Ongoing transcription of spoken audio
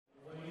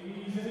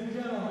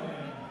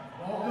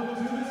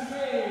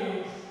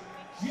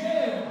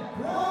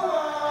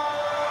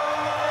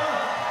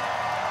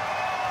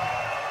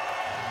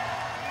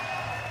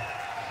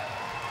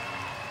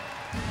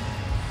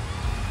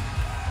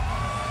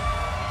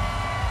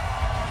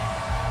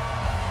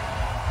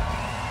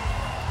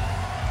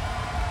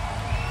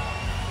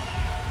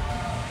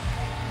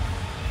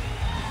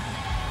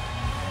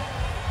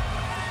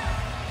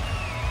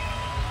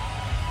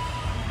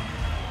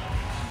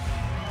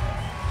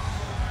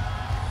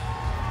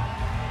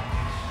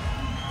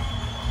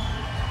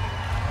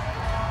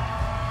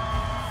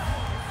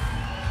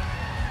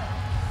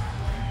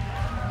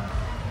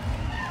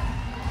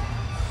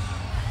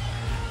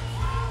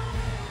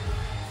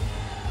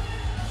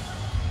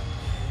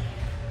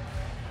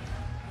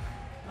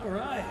All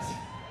right.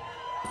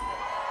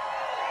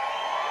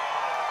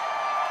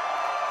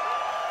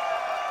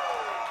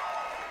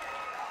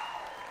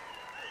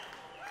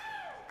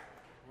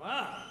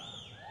 Wow.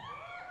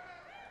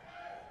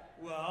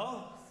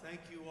 Well, thank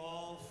you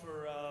all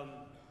for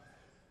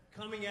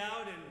coming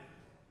out and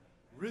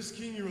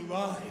risking your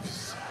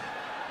lives.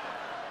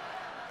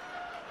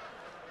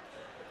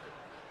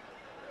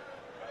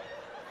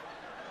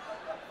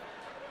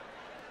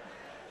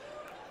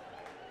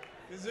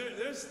 Because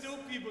there's still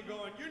people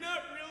going, you're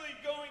not really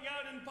going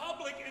out in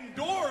public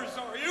indoors,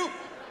 are you?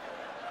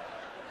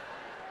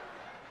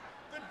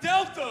 The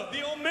Delta,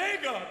 the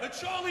Omega, the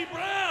Charlie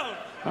Brown.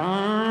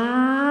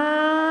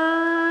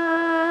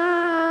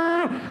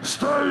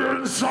 Stay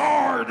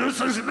inside,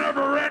 this is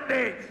never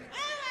ending. Oh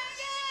my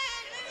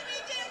God, what do we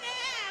do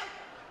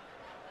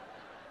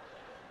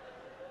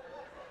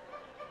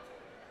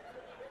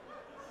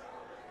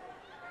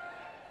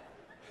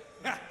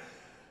now?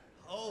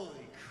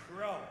 Holy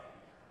crow.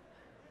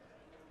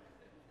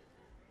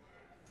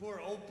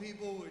 Poor old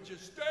people would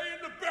just stay in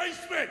the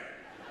basement.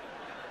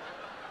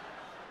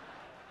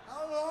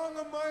 How long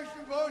am I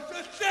supposed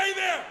to stay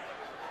there?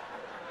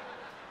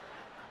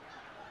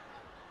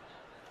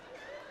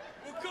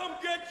 We'll come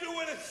get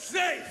you in a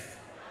safe.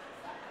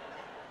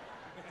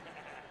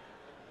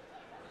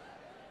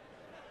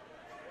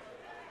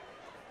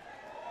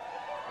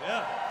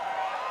 Yeah.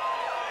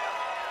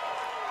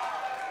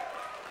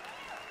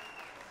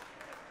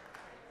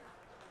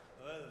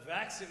 Well, the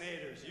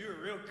vaccinators, you were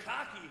real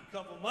cocky a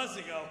couple months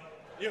ago.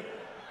 We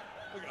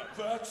got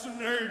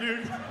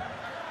vaccinated.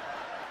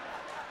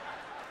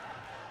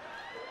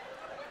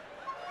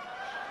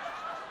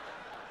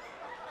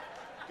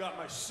 Got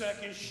my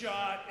second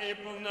shot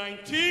April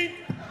 19th.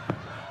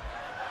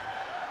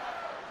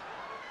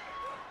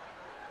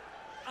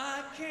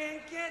 I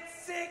can't get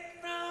sick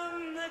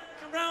from the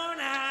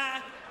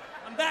corona.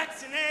 I'm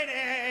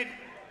vaccinated.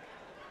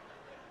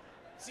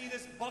 See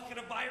this bucket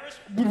of virus?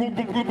 I'm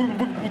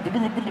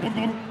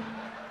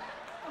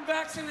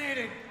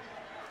vaccinated.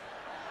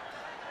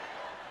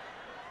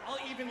 I'll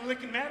even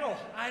lick metal.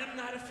 I'm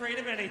not afraid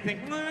of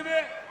anything.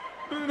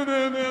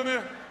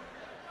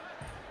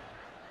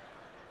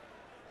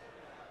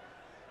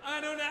 I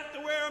don't have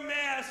to wear a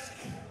mask.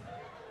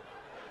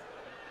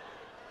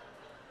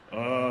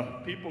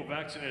 People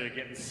vaccinated are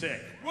getting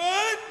sick.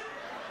 What?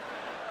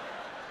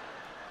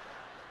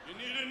 You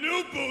need a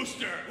new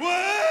booster.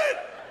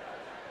 What?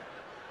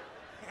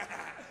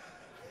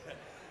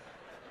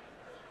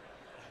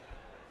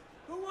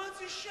 Who wants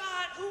a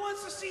shot? Who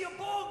wants to see a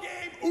ball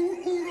game? Ooh,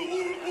 ooh,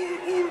 ooh,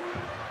 ooh, ooh.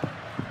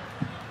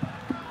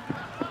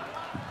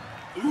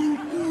 Ooh,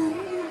 ooh,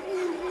 ooh,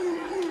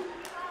 ooh, ooh.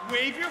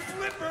 Wave your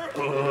flipper.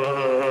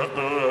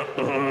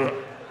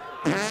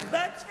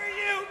 That's for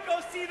you.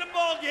 Go see the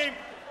ball game.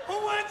 Who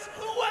wants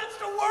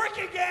to work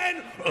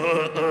again?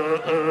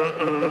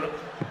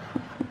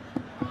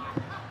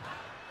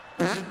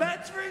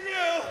 That's for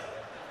you.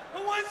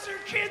 Who wants their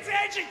kids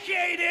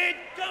educated?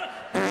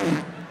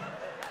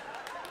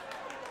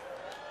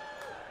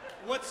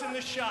 What's in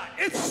the shot?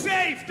 It's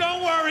safe.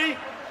 Don't worry.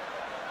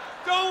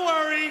 Don't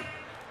worry.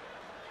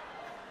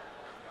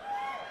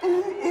 Go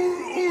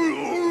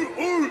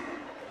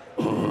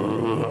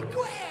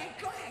ahead,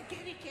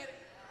 get it.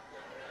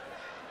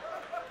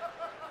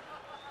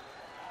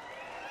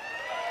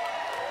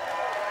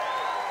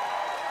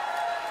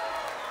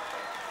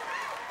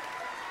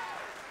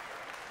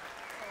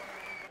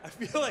 I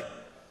feel like,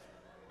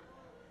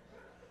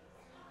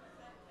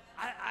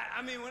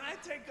 I mean, when I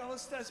take all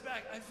those steps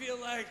back, I feel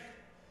like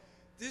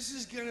this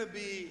is gonna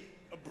be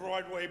a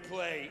Broadway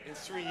play in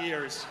 3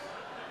 years.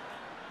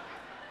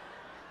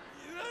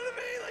 You know what I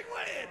mean? Like,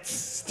 what?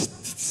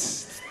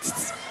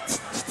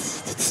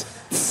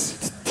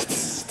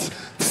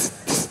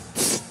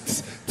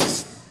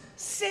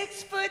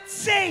 6 foot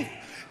safe.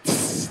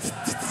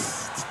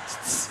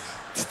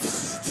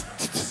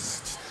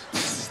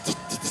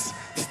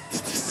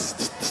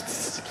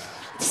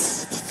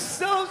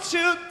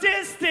 Social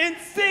distance,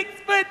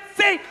 6 foot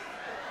safe.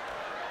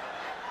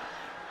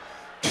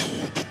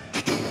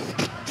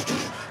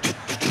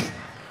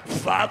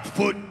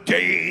 Five-foot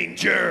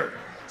danger.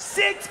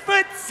 6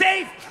 foot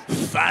safe.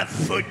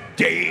 5-foot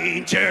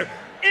danger.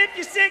 If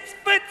you're 6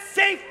 foot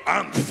safe,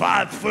 I'm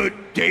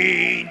 5-foot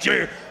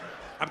danger.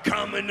 I'm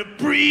coming to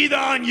breathe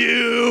on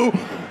you.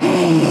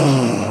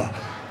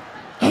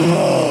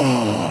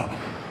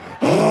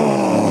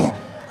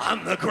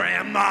 I'm the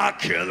grandma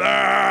killer.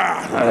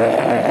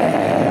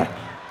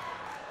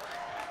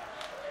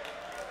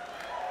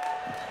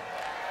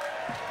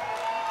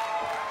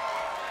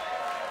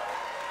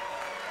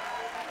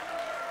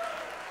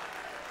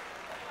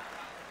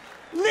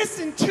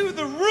 listen to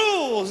the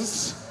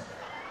rules.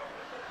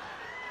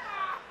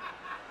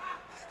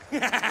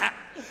 Here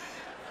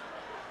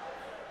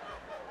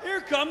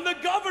come the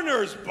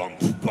governors. Bump,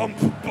 bump,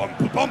 bump,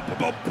 bump,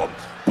 bump, bump,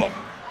 bump.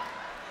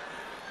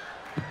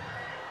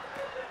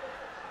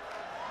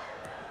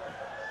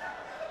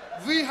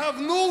 We have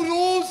no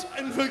rules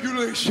and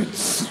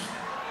regulations.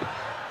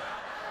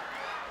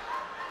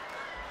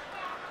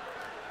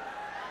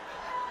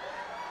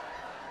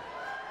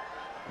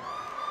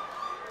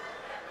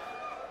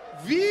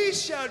 we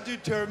shall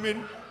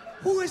determine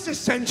who is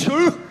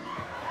essential.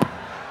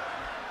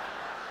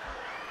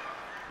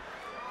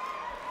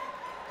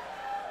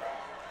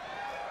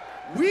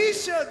 We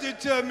shall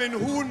determine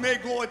who may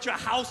go at your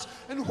house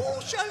and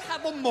who shall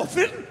have a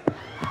muffin.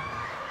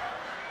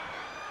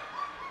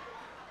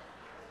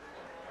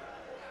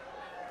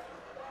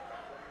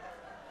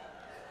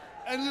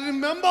 And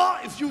remember,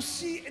 if you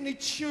see any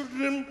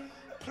children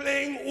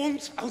playing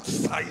uns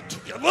outside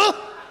together,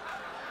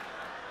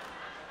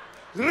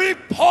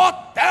 report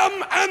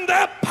them and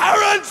their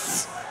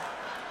parents.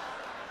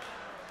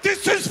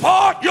 This is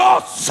for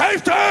your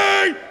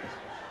safety.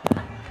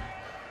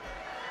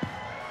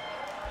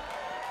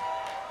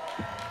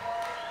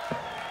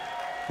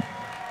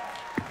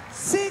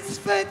 Six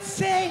foot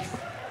safe.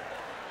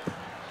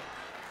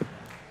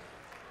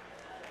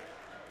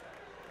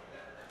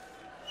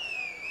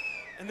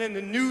 And then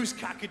the news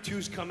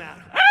cockatoos come out.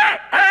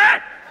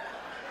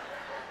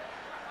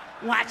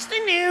 Watch the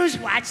news,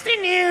 watch the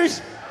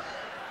news.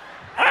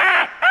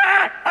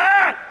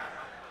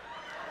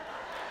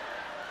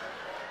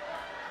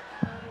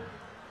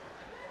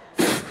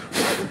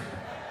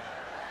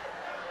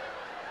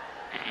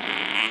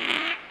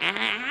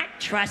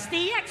 Trust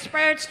the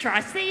experts,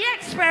 trust the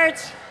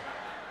experts.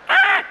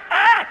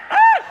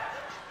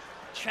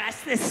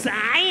 Trust the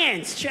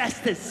science,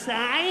 trust the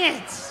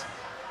science.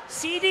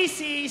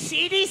 CDC,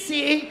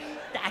 CDC,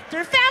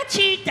 Dr.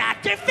 Fauci,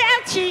 Dr.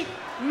 Fauci.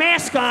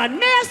 Mask on,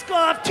 mask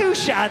off, 2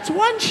 shots,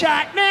 1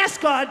 shot,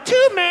 mask on,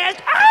 2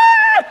 masks.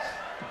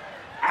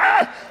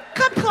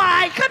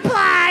 Comply,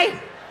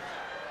 comply.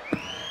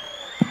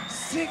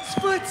 6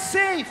 foot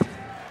safe.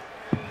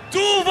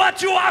 Do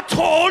what you are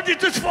told.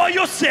 It is for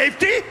your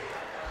safety.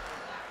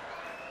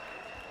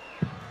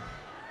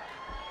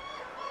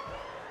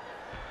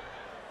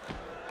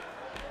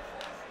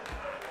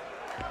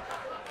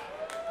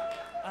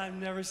 I've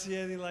never seen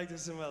anything like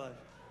this in my life.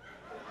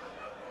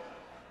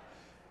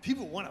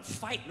 People want to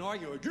fight and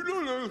argue. You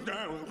don't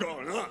understand what's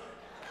going on.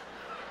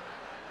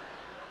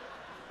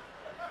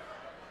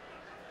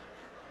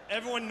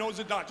 Everyone knows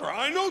a doctor.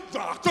 I know a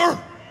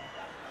doctor.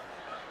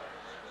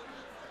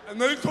 And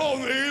they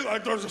told me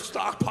like there's a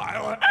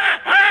stockpile.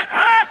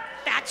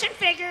 Facts and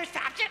figures,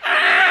 facts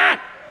and...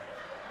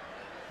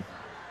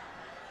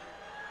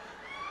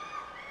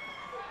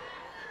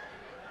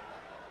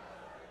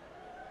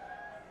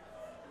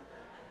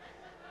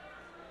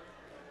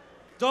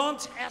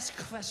 Don't ask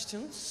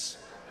questions.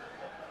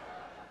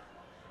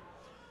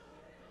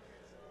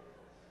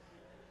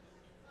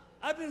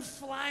 I've been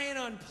flying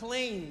on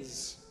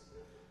planes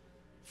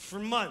for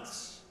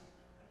months.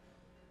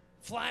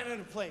 Flying on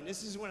a plane.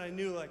 This is when I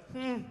knew, like,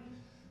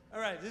 all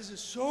right, this is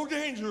so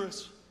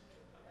dangerous.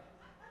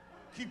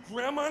 Keep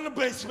grandma in the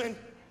basement.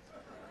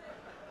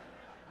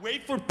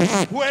 Wait for,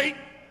 wait.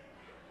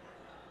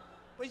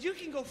 But you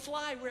can go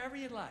fly wherever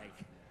you like.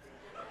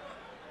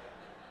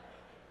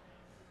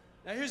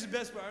 Now here's the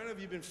best part. I don't know if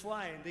you've been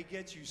flying. They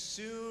get you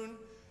soon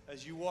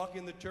as you walk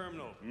in the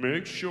terminal.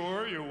 Make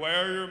sure you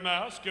wear your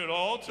mask at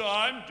all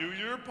times. Do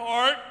your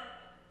part.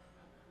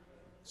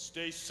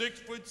 Stay 6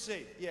 foot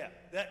safe. Yeah,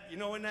 that, you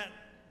know when that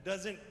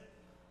doesn't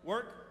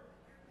work?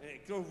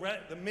 It goes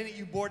right the minute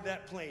you board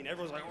that plane.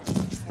 Everyone's like,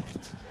 oh.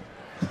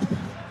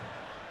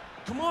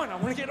 Come on, I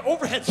want to get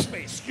overhead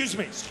space. Excuse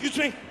me, excuse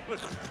me.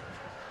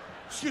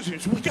 Excuse me,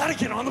 we gotta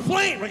get on the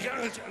plane.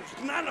 There's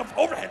not enough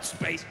overhead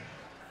space.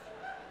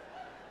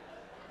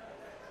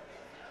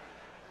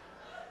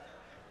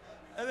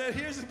 And then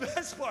here's the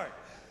best part.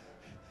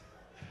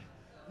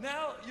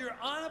 Now you're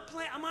on a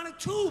plane. I'm on a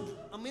tube.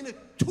 I'm in a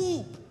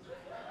tube.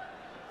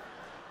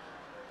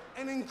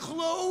 An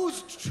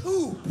enclosed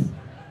tube.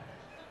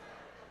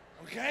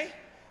 Okay?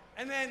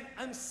 And then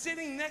I'm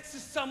sitting next to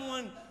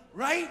someone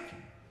right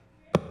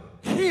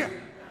here.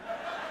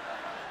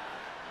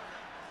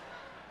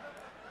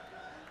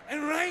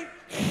 And right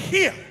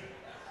here.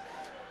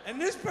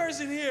 And this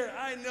person here,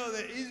 I know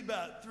that he's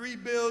about 3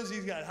 bills.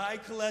 He's got high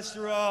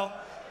cholesterol.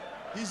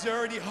 He's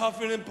already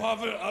huffing and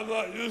puffing. I'm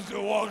not used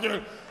to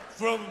walking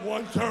from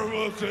one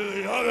terminal to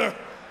the other.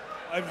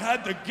 I've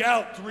had the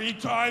gout 3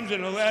 times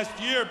in the last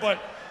year, but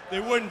they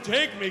wouldn't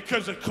take me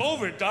because of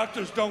COVID.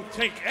 Doctors don't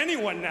take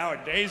anyone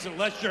nowadays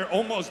unless you're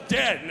almost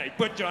dead and they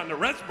put you on the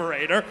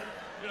respirator.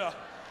 You know.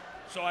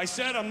 So I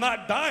said I'm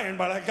not dying,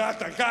 but I got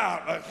the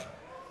gout.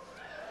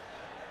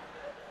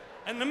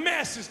 And the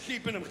mask is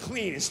keeping him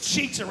clean. His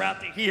cheeks are out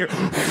to here.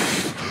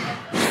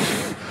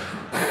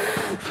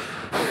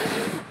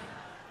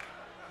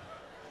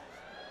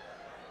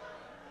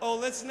 Oh,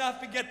 let's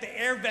not forget the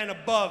air vent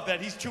above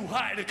that he's too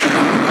high to...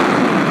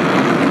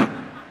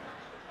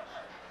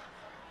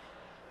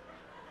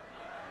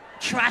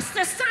 Trust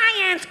the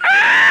science.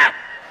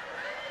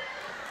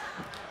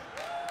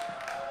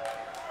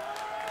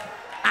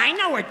 I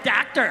know a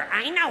doctor.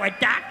 I know a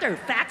doctor.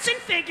 Facts and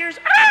figures.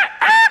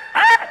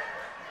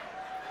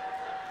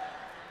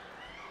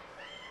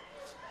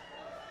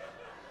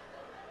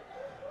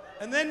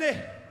 And then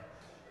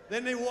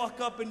they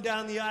walk up and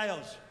down the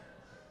aisles.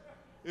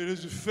 It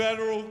is a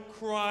federal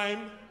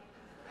crime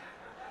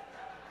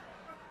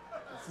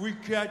If we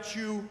catch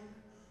you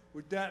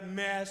with that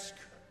mask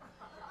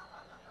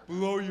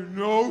below your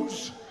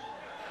nose,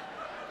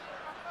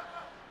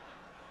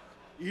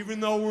 even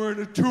though we're in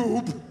a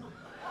tube,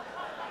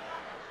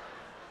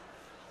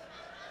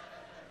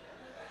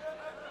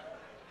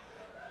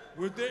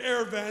 with the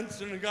air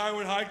vents and a guy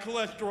with high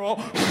cholesterol,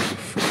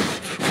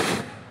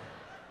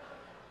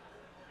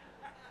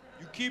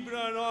 you keep it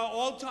on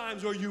all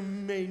times, or you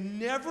may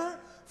never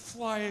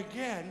fly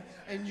again,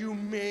 and you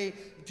may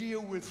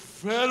deal with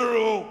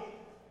federal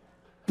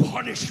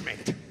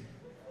punishment.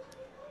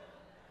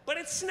 But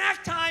it's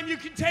snack time, you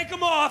can take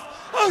them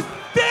off. Oh,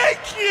 thank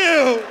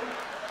you!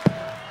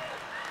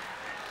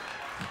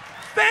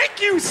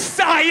 Thank you,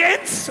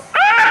 science!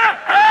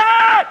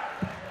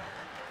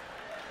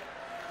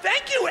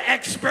 Thank you,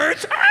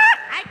 experts!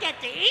 I get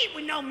to eat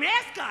with no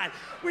mask on.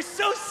 We're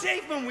so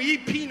safe when we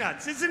eat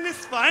peanuts. Isn't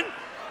this fun?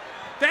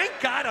 Thank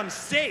God I'm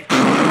safe.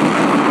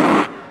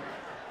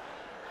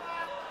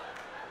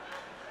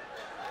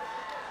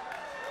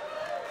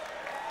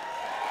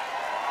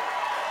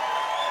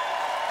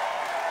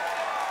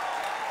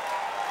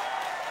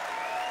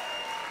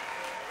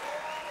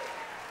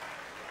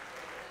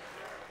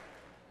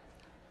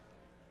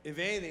 If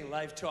anything,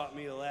 life taught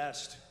me the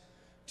last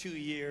 2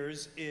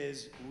 years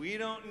is we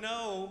don't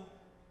know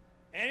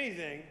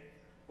anything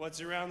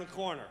what's around the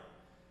corner.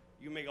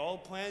 You can make all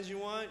the plans you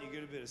want, you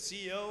get a bit of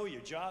CEO,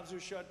 your jobs are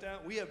shut down.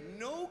 We have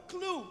no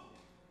clue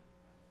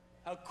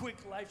how quick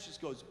life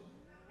just goes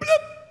bloop,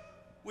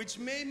 which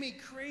made me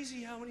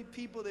crazy how many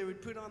people they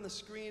would put on the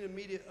screen and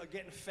media are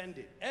getting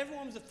offended.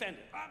 Everyone's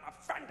offended. I'm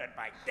offended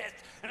by this,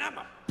 and I'm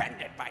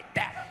offended by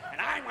that, and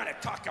I want to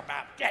talk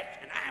about this,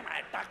 and I want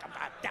to talk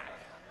about that.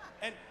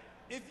 And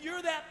if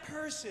you're that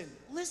person,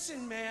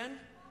 listen, man,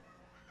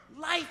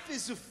 life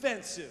is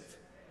offensive,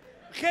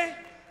 okay?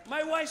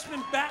 My wife's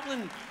been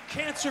battling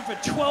cancer for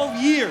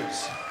 12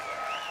 years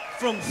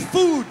from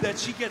food that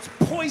she gets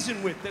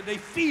poisoned with that they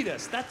feed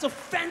us. That's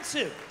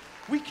offensive.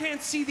 We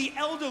can't see the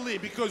elderly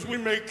because we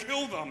may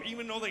kill them,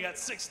 even though they got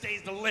 6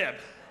 days to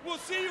live. We'll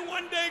see you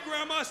one day,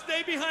 Grandma.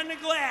 Stay behind the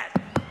glass.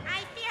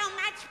 I feel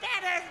much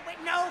better with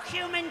no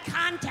human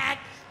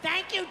contact.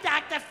 Thank you,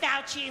 Dr.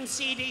 Fauci and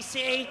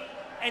CDC.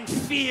 And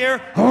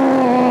fear.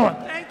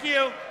 Thank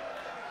you.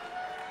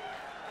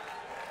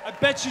 I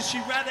bet you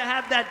she'd rather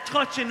have that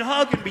touch and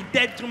hug and be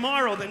dead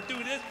tomorrow than do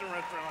this the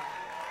rest of her life.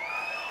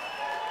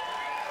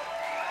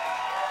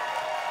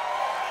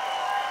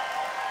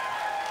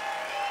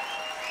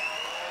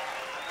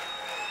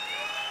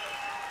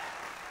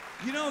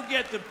 You don't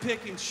get to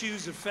pick and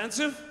choose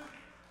offensive.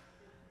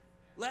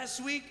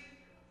 Last week,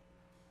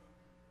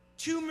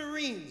 2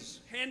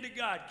 Marines, hand to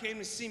God, came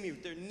to see me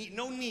with their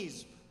no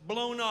knees,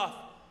 blown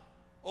off,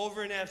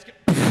 over in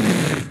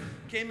Afghanistan.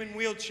 Came in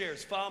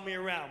wheelchairs, followed me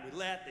around. We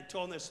laughed, they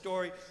told their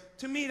story.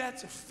 To me,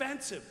 that's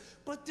offensive.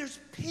 But there's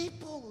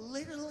people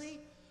literally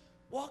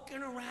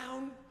walking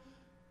around.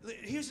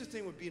 Here's the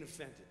thing with being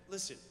offended.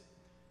 Listen,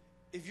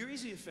 if you're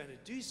easily offended,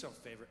 do yourself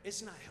a favor.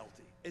 It's not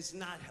healthy. It's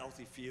not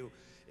healthy for you.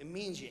 It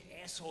means your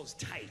asshole's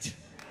tight.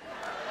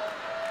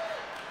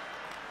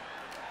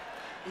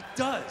 It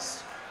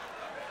does.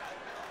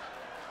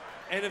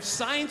 And if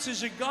science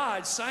is your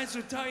God, science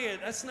will tell you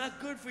that's not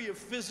good for your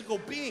physical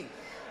being.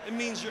 It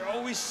means you're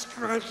always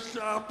scrunched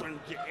up and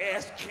your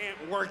ass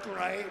can't work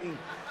right and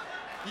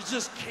you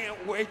just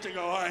can't wait to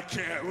go, I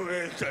can't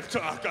wait to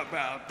talk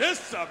about this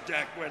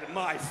subject with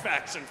my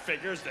facts and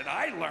figures that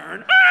I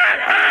learned.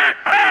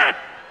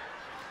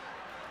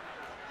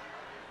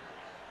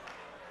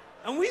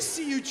 And we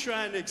see you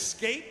trying to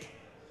escape,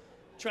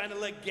 trying to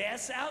let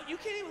gas out. You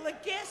can't even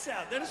let gas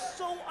out. That is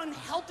so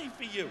unhealthy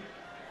for you.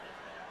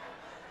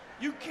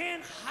 You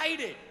can't hide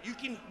it.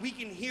 We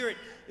can hear it.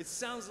 It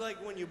sounds like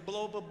when you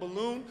blow up a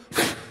balloon,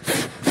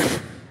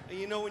 and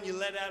you know when you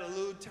let out a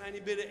little tiny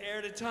bit of air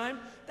at a time?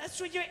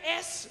 That's what your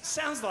ass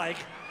sounds like.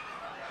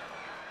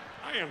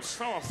 I am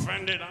so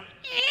offended.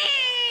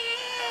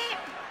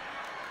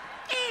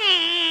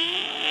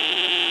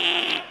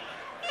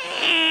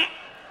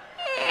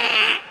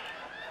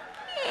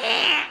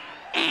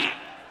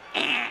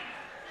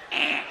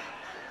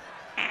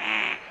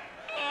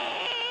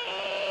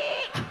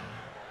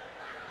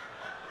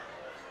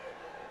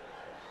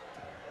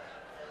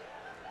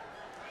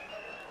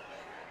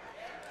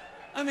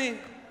 I mean,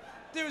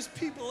 there's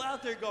people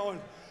out there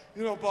going,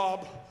 you know,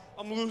 Bob,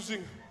 I'm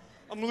losing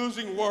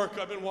work.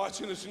 I've been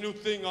watching this new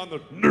thing on the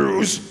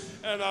news,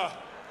 and I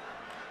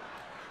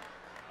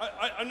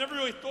never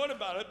really thought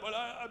about it, but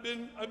I've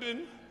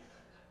been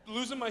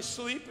losing my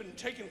sleep and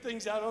taking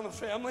things out on the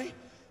family.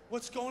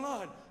 What's going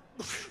on?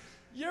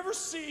 You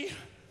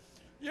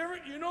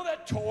know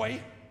that toy?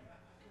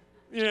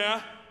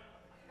 Yeah.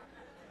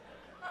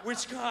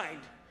 Which kind?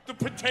 The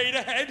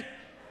potato head?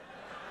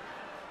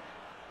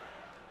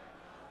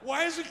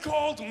 Why is it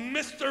called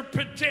Mr.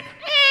 Potato?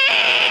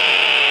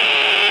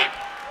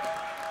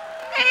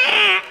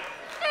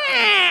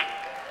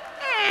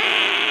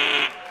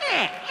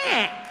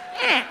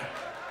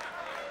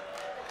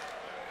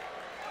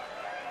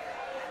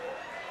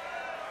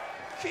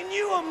 Can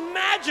you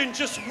imagine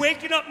just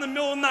waking up in the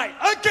middle of the night?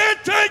 I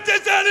can't take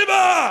this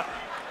anymore!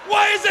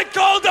 Why is it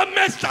called a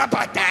Mr.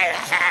 Potato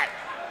Head?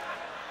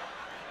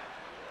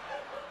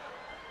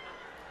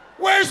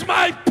 Where's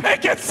my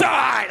picket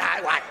sign?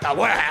 I want the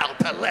world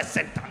to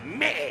listen to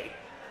me.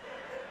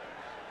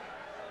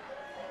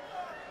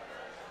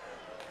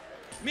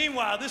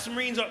 Meanwhile, this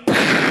Marine's up.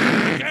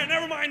 Okay,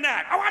 never mind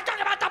that. I want to talk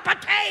about the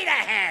potato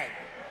head.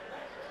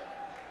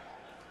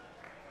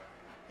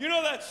 You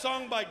know that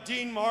song by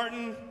Dean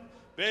Martin?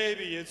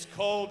 Baby, it's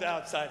cold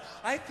outside.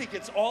 I think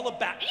it's all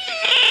about...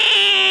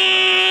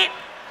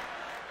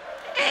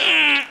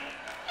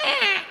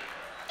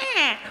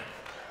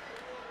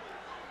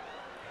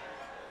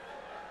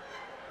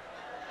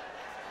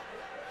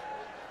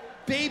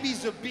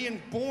 Babies are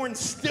being born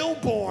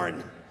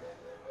stillborn.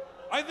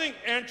 I think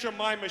Aunt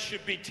Jemima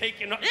should be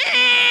taken up.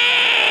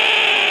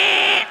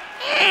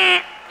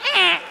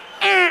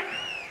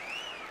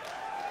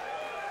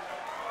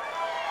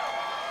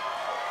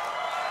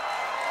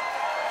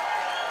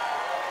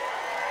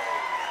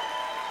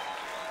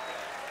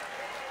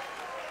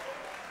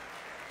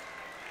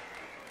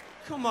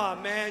 Come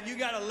on, man, you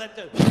gotta let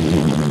the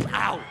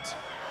out.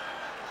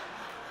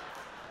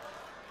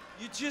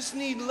 You just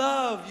need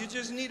love. You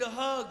just need a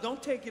hug.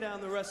 Don't take it out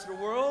on the rest of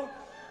the world.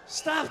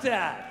 Stop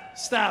that.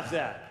 Stop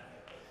that.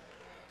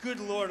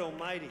 Good Lord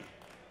Almighty.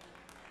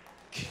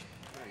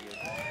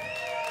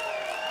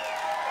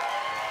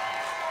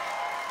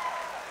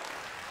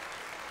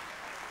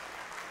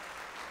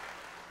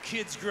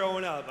 Kids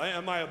growing up.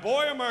 Am I a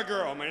boy or am I a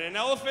girl? Am I an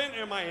elephant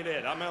or am I an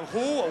it? I'm a who,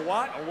 a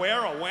what, a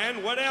where, a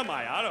when? What am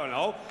I? I don't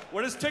know.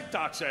 What does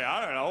TikTok say?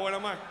 I don't know. What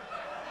am I?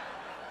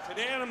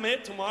 Today I'm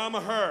it, tomorrow I'm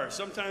a her.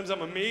 Sometimes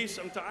I'm a me,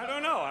 sometimes, I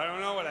don't know. I don't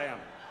know what I am.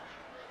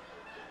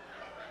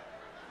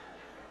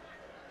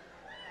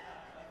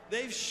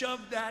 They've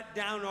shoved that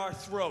down our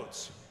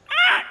throats.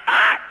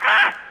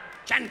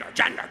 Gender,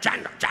 gender,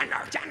 gender, gender,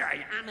 gender.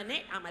 I'm an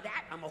it, I'm a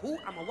that, I'm a who,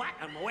 I'm a what,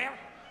 I'm a where.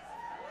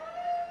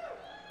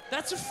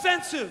 That's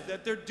offensive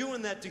that they're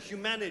doing that to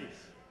humanity.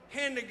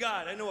 Hand to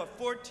God, I know a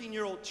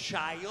 14-year-old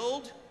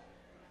child,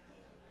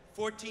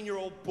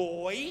 14-year-old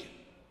boy,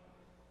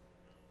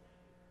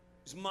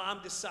 his mom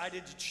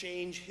decided to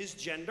change his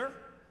gender.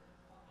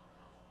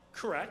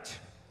 Correct.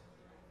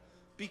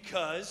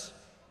 Because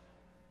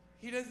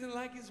he doesn't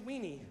like his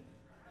weenie.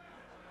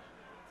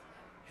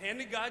 Hand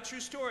to God,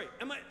 true story.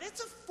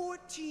 That's a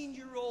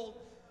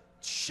 14-year-old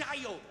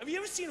child. Have you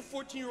ever seen a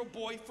 14-year-old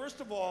boy? First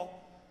of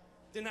all,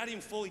 they're not even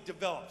fully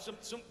developed.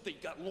 They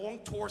got long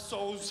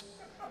torsos.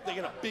 They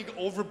got a big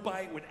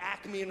overbite with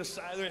acne in the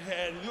side of their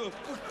head.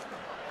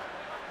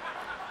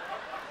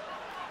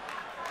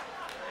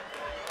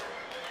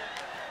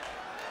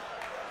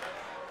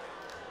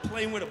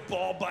 Playing with a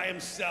ball by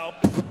himself.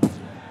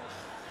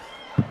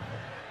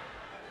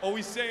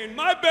 Always saying,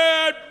 my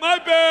bad, my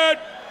bad.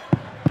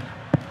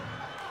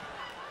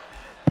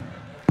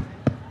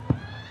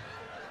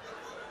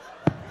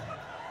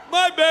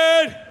 My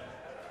bad.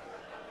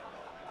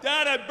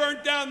 Dad, I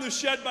burnt down the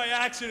shed by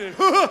accident.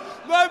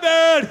 My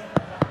bad.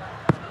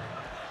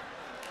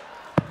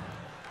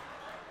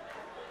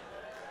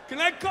 Can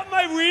I cut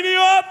my weenie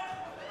off?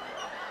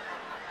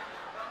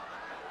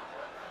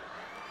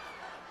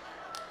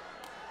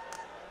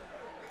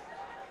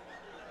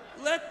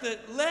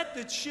 Let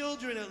the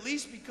children at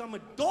least become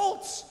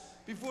adults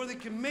before they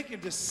can make a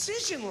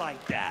decision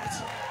like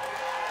that.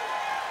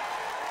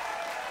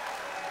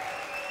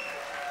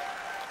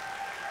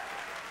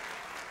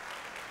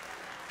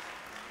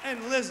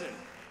 And listen,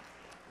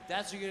 if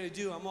that's what you're gonna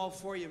do, I'm all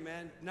for you,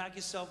 man. Knock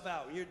yourself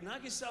out.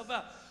 Knock yourself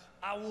out.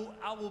 I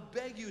will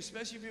beg you,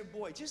 especially if you're a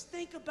boy, just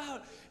think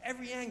about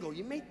every angle.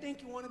 You may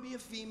think you want to be a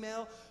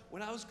female.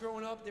 When I was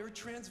growing up, they were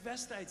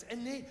transvestites,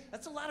 and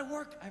that's a lot of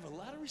work. I have a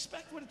lot of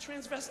respect for a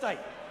transvestite.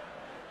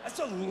 That's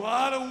a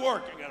lot of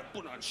work. You gotta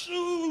put on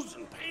shoes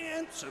and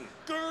pants and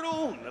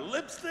girdle and the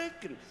lipstick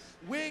and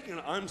wig, and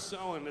I'm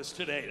selling this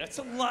today. That's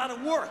a lot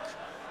of work.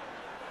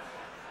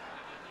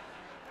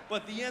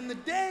 But at the end of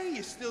the day,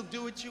 you still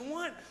do what you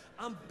want.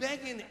 I'm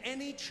begging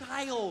any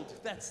child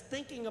that's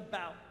thinking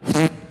about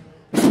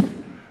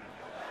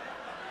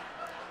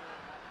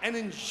and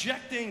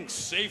injecting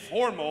safe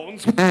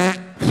hormones.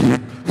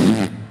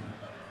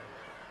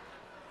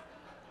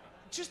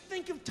 Just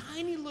think of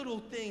tiny little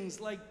things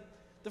like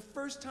the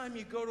first time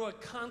you go to a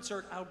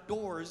concert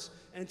outdoors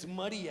and it's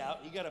muddy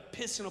out, you gotta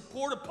piss in a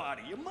porta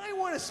potty. You might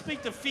wanna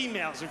speak to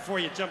females before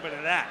you jump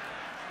into that.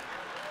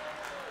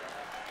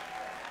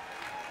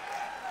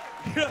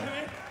 You know what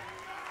I mean?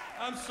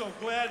 I'm so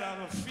glad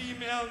I'm a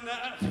female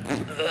now.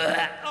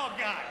 Oh,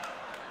 God.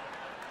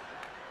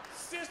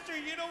 Sister,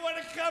 you don't want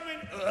to come in.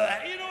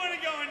 You don't want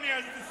to go in there.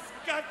 It's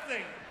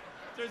disgusting.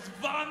 There's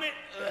vomit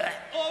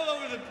all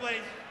over the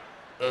place.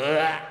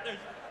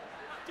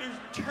 There's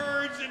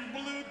turds and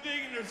blue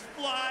thing, and there's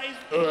flies.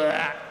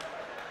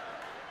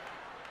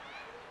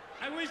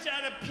 I wish I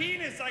had a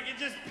penis. I could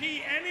just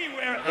pee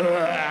anywhere.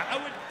 I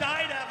would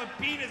die to have a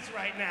penis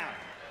right now.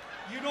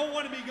 You don't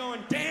want to be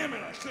going, damn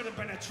it, I should have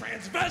been a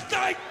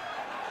transvestite.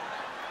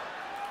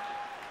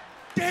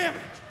 Damn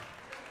it.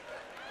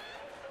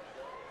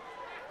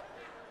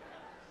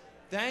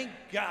 Thank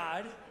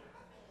God.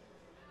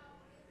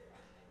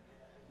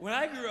 When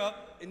I grew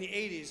up in the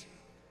 80s,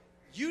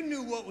 you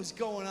knew what was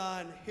going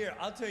on here.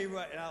 I'll tell you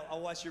what, and I'll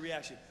watch your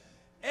reaction.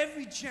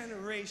 Every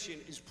generation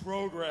is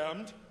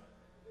programmed,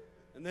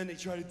 and then they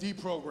try to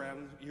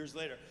deprogram years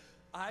later.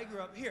 I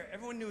grew up here.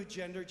 Everyone knew a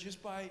gender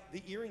just by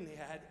the earring they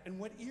had and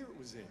what ear it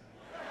was in.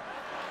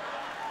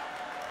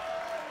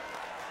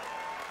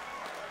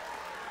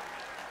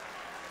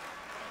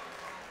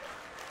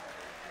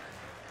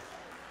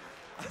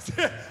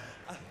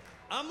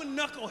 I'm a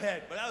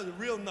knucklehead, but I was a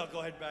real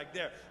knucklehead back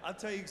there. I'll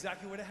tell you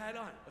exactly what I had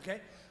on,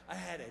 okay? I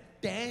had a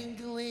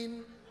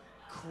dangling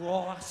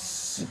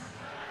cross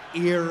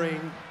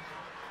earring.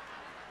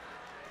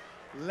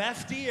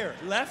 Left ear.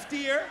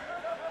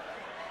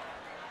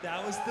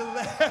 That was the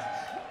left.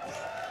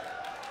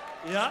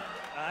 Yeah,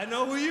 I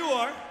know who you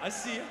are. I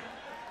see you.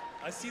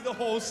 I see the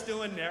hole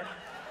still in there.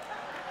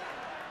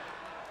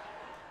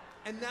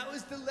 And that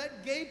was to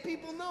let gay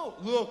people know,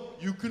 look,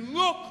 you can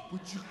look,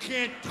 but you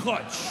can't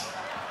touch.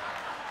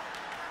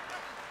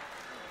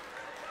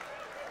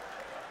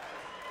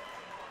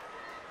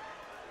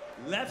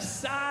 Left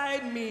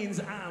side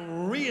means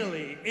I'm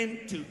really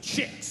into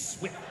chicks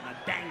with my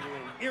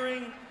dangling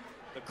earring.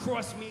 The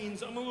cross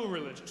means I'm a little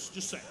religious,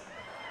 just saying.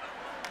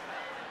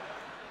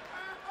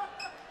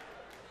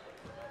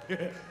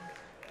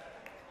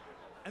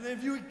 And then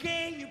if you were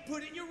gay, you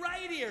put it in your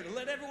right ear to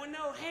let everyone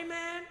know, hey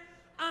man,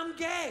 I'm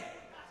gay.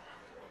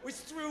 Which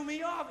threw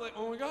me off, like,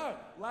 oh my God,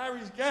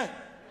 Larry's gay.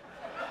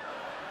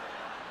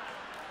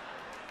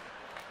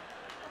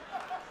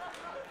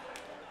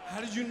 How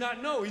did you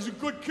not know? He's a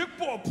good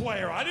kickball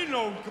player. I didn't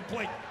know he could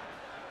play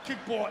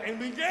kickball and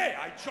be gay.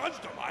 I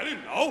judged him, I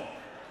didn't know.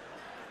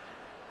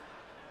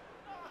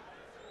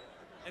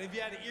 And if you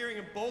had an earring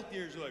in both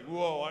ears, you're like,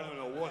 whoa, I don't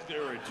know what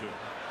they're into.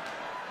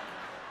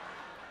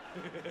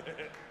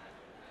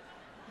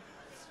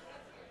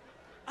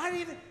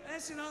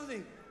 That's another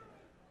thing.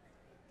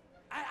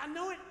 I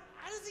know it,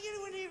 I don't think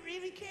anyone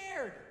even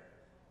cared.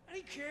 I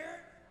didn't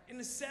care. In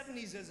the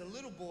 70s as a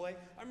little boy,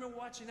 I remember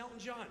watching Elton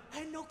John. I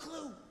had no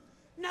clue.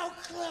 No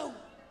clue.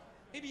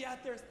 He'd be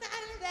out there,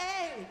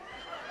 Saturday,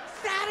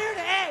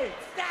 Saturday,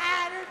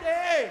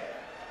 Saturday,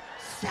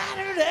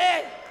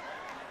 Saturday.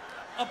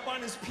 Up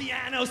on his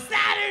piano,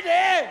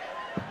 Saturday.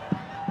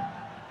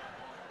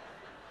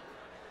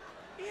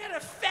 He had a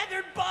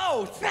feathered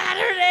bow,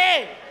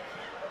 Saturday.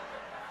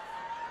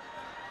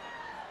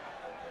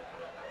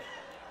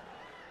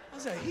 I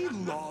was like, he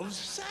loves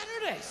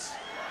Saturdays.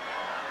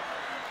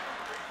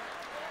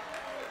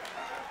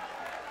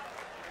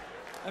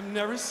 I've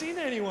never seen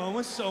anyone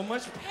with so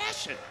much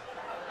passion.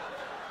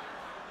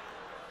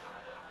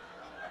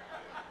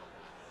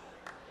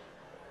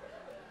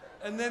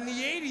 And then the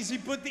 80s, he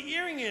put the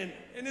earring in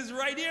his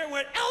right ear and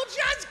went, Elton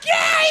John's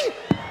gay!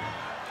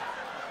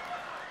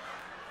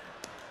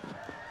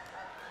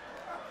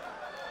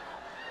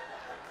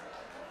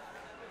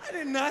 I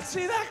did not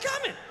see that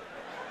coming.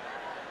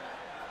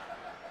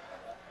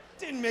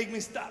 Didn't make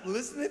me stop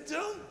listening to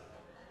him.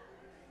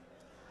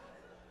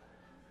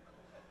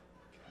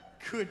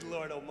 Good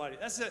Lord Almighty.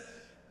 That's it.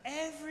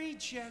 Every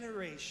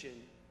generation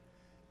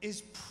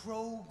is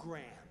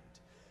programmed.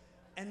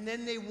 And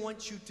then they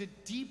want you to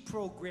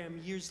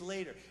deprogram years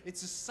later.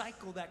 It's a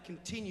cycle that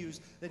continues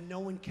that no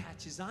one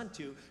catches on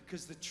to,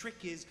 because the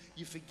trick is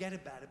you forget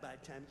about it by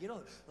the time you get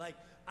older. Like,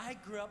 I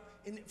grew up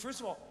in,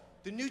 first of all,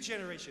 the new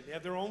generation, they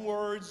have their own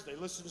words, they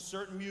listen to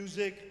certain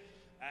music,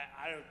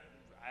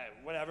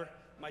 whatever.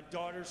 My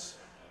daughters,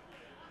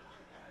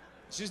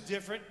 it's just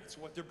different. It's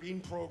what they're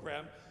being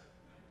programmed.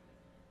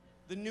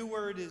 The new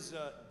word is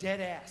dead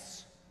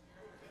ass.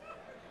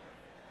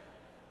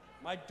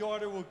 My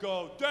daughter will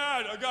go,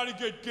 Dad, I gotta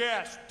get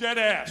gas, dead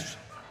ass.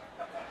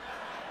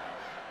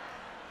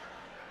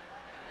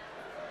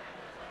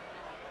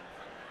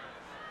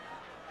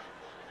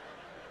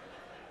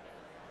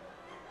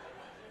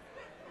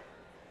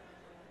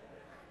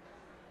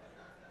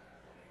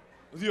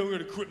 I think I'm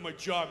gonna quit my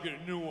job, get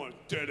a new one,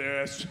 dead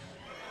ass.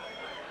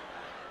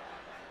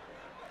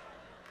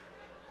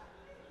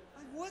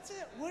 Like,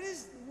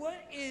 what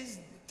is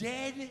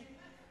dead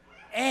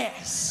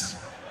ass?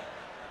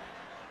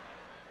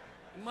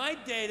 In my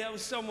day, that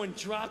was someone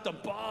dropped a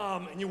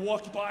bomb and you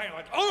walked by and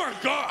like, oh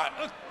my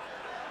God,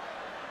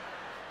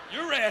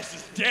 your ass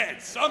is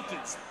dead,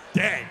 something's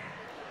dead.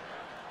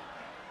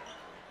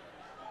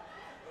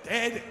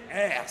 Dead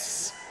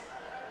ass.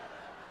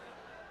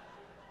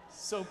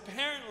 So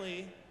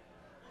apparently,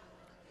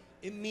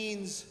 it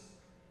means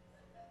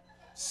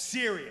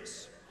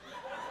serious.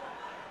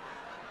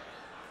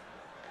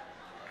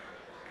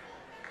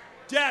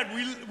 Dad,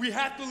 we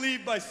have to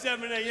leave by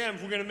 7 a.m.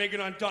 if we're gonna make it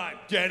on time.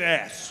 Dead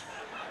ass.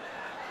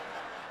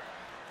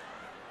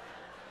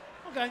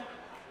 Okay.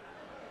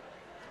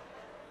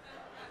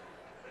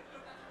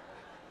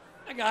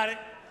 I got it.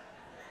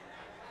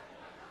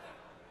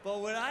 But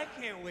what I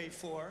can't wait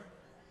for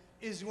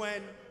is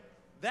when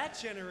that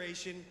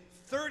generation,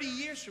 30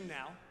 years from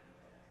now,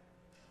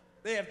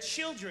 they have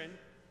children,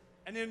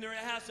 And then they're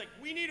at a house like,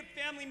 we need a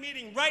family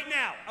meeting right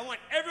now. I want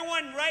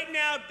everyone right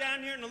now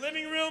down here in the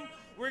living room.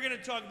 We're going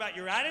to talk about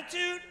your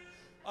attitude.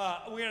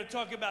 We're going to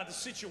talk about the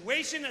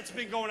situation that's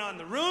been going on in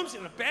the rooms,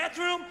 in the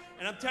bathroom.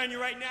 And I'm telling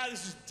you right now,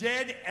 this is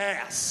dead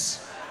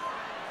ass.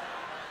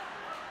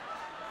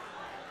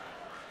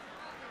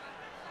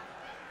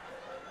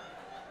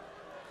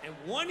 And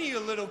one of you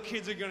little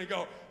kids are going to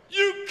go,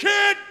 you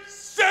can't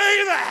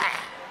say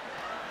that!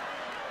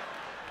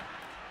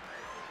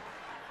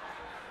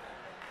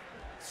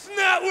 It's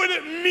not what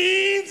it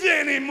means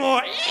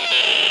anymore.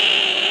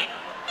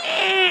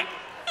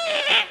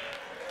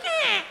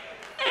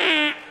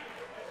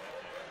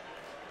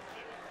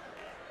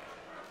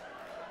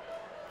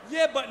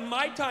 Yeah, but in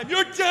my time,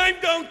 your time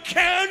don't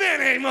count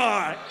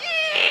anymore.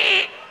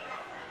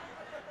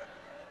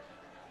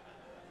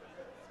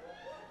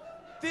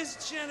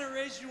 This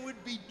generation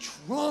would be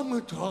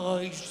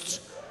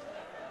traumatized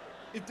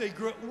if they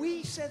grew up.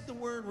 We said the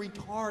word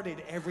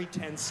retarded every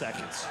 10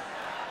 seconds.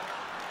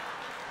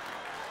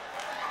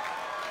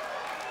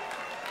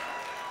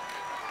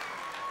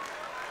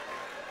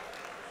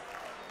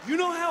 You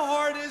know how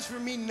hard it is for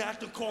me not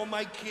to call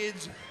my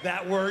kids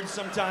that word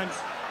sometimes?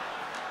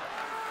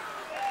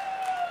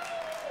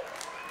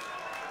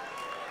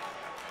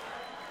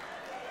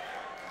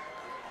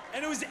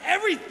 And it was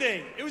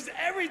everything. It was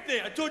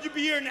everything. I told you to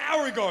be here an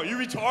hour ago. Are you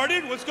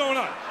retarded? What's going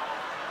on?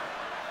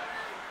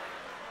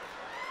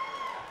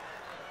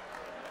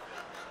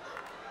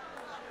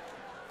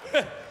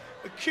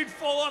 A kid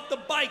fall off the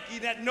bike. He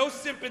had no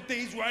sympathy.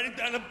 He's riding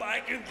down the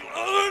bike and...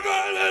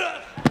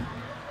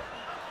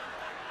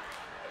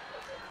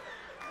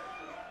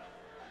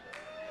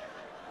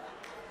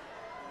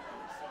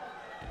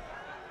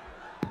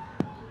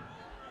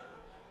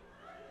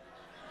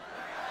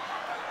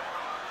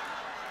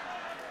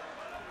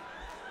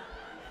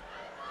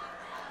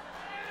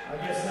 I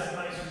guess that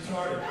guy's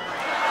retarded.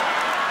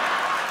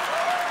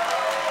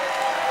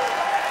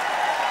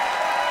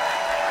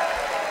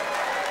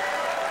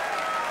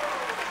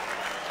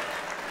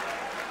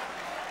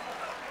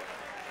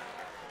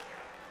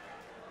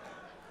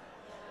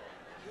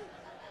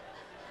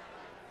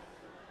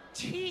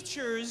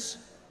 Teachers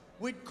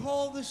would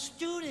call the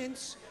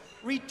students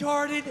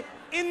retarded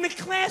in the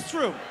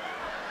classroom.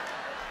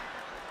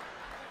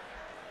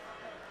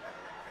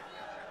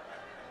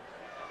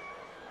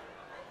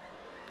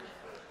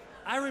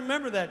 I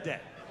remember that day.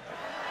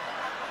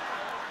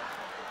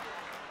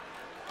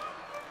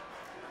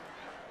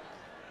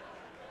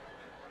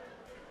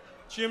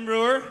 Jim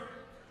Breuer,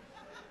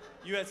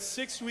 you had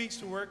 6 weeks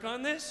to work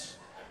on this.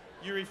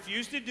 You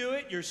refused to do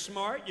it. You're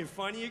smart, you're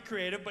funny, you're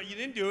creative, but you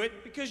didn't do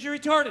it because you're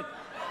retarded.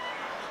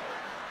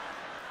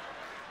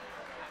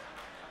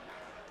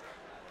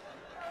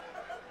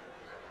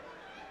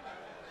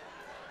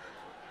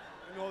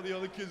 And all the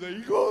other kids are like,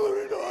 you call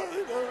him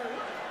retarded.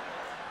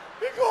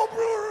 You call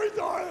Breuer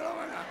retarded.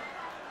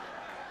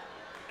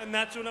 And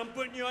that's what I'm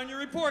putting you on your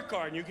report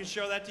card, and you can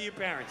show that to your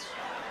parents.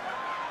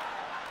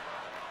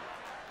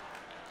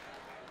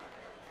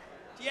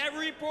 Do you have a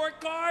report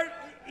card?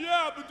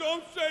 Yeah, but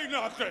don't say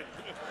nothing.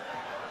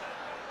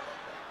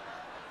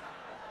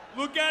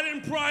 Look at it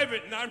in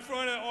private, not in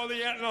front of all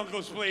the aunt and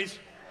uncles, please.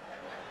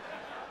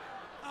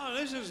 Oh,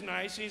 this is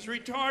nice. He's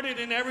retarded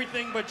in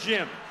everything but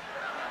Jim.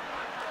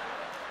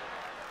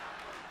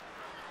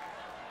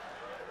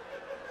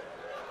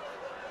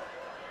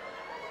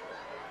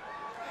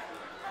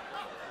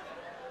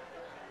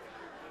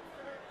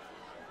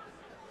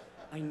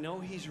 I know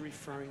he's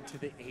referring to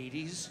the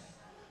 80s,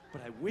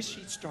 but I wish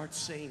he'd start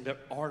saying the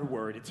R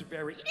word. It's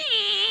very...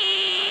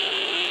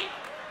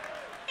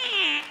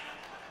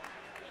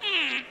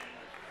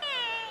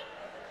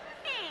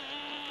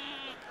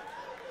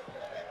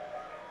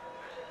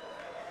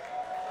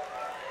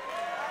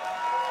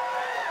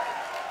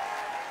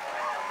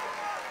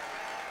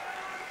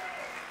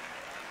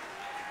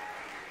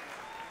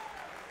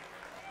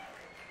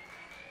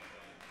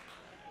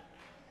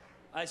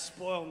 I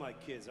spoiled my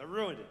kids. I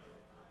ruined it.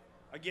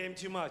 I gave them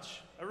too much.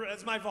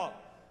 That's my fault.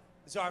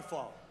 It's our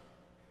fault.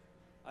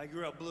 I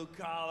grew up blue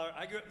collar.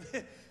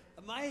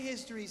 My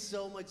history is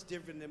so much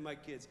different than my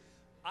kids.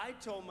 I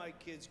told my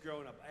kids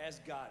growing up, I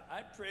asked God,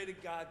 I pray to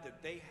God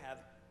that they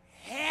have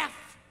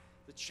half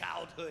the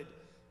childhood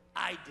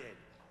I did.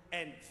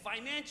 And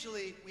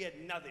financially, we had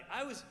nothing.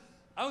 I was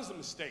a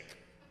mistake.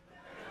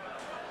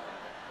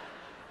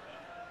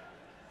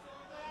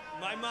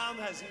 My mom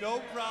has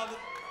no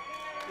problem.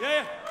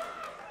 Yeah.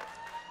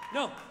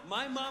 No,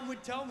 my mom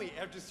would tell me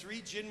after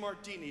 3 gin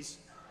martinis,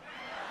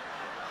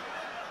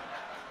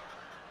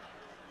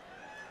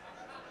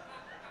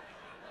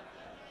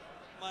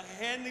 my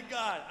hand to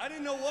God, I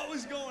didn't know what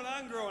was going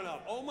on growing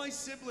up. All my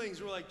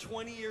siblings were like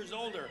 20 years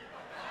older.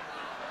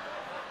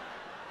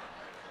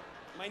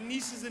 My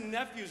nieces and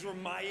nephews were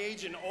my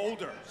age and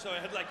older. So I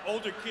had like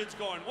older kids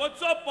going,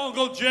 "What's up,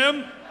 Uncle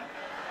Jim?"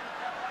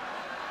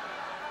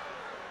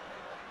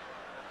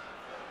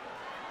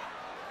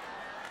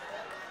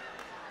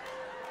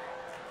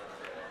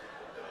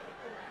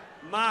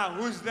 Ma,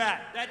 who's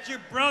that? That's your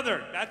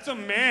brother. That's a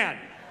man.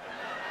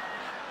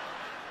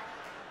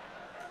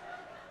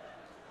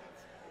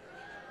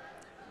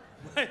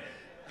 my,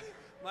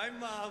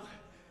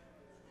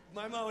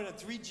 my mom would have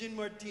 3 gin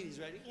martinis,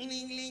 right? Ling,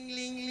 ling,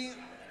 ling, ling.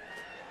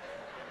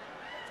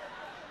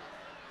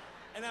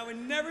 And I would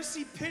never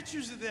see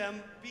pictures of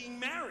them being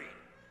married.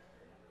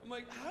 I'm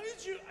like, how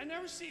did you? I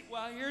never see.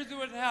 Well, here's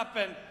what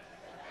happened.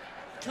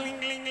 Cling,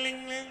 ling,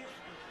 ling, ling.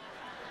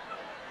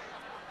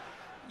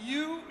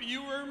 You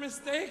were a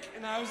mistake,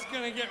 and I was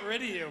gonna get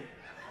rid of you.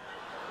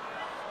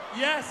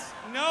 Yes,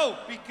 no,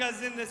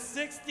 because in the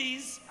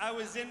 60s, I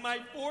was in my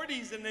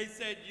 40s, and they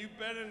said, you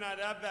better not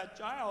have that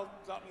child,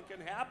 something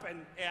can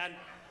happen. And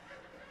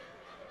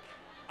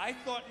I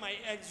thought my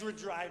eggs were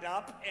dried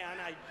up, and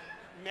I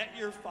met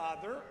your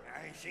father,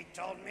 and she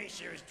told me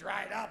she was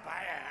dried up.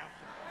 I am.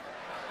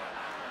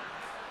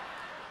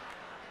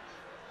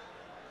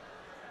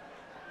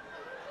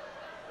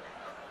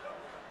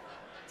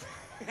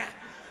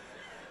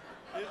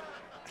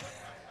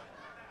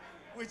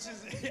 Which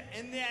is,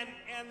 and then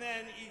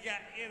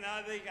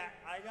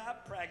I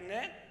got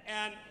pregnant,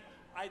 and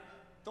I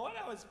thought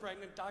I was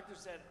pregnant. Doctor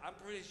said, I'm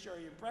pretty sure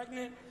you're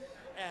pregnant,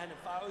 and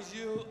if I was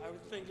you, I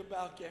would think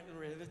about getting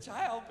rid of the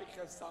child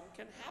because something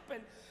can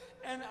happen.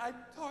 And I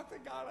talked to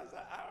God. I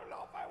said, I don't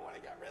know if I want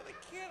to get rid of the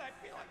kid. I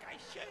feel like I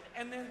should.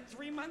 And then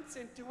 3 months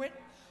into it,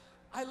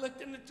 I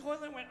looked in the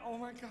toilet and went, oh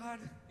my God,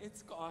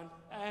 it's gone.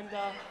 And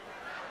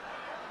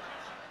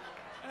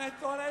I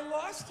thought I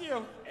lost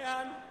you.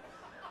 And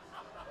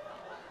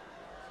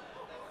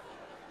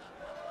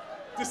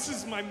this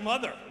is my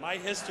mother, my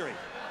history.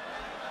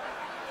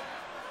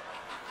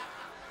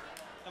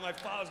 And my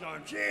father's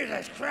going,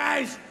 Jesus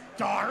Christ,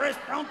 Doris,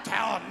 don't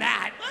tell him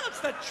that. Well, it's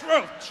the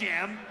truth,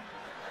 Jim.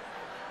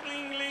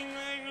 Bling, bling,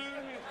 bling,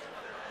 bling.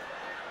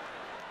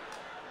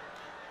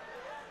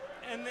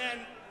 And then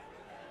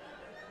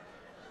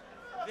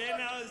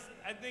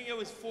I think it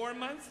was 4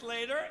 months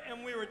later,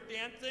 and we were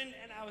dancing,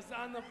 and I was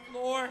on the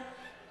floor,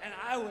 and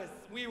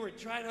we were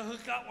trying to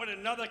hook up with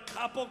another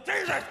couple.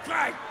 Jesus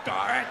Christ,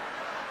 Doris!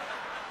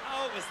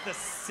 Oh, it was the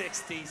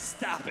 60s.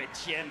 Stop it,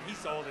 Jim.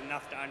 He's old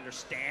enough to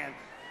understand.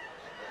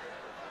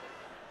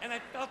 And I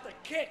felt a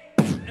kick,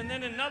 and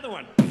then another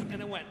one,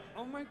 and I went,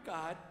 oh my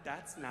God,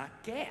 that's not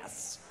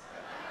gas.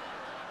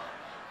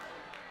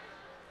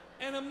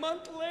 And a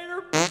month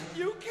later,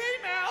 you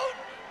came out,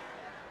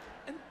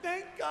 and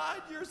thank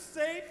God you're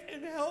safe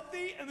and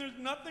healthy, and there's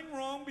nothing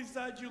wrong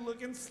besides you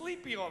looking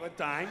sleepy all the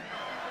time.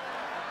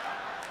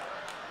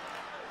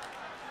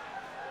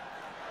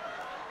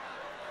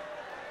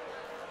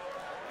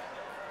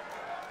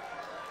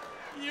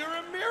 You're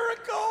a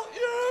miracle!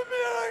 You're a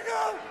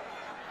miracle!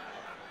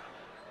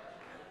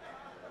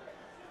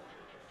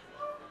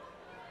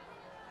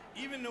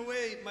 Even the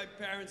way my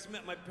parents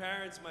met, my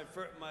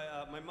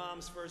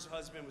mom's first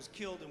husband was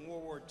killed in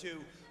World War II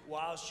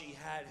while she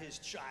had his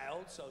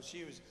child, so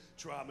she was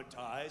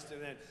traumatized.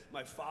 And then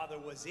my father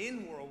was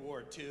in World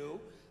War II,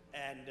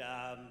 and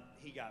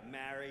he got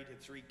married,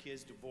 had 3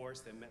 kids,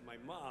 divorced, and met my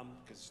mom,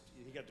 because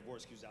he got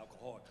divorced because he was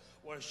alcoholic.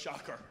 What a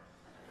shocker.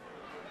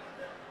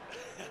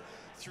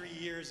 3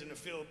 years in the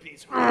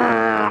Philippines.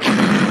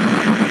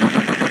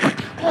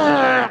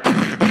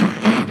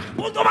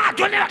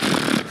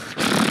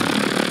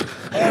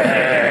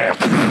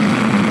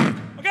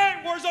 Okay,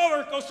 war's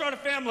over. Go start a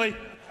family.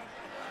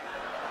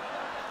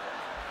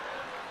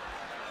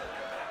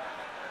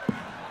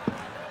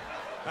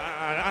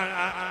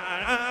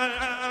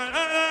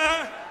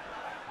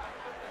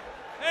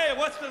 Hey,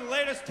 what's the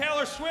latest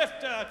Taylor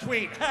Swift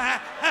tweet?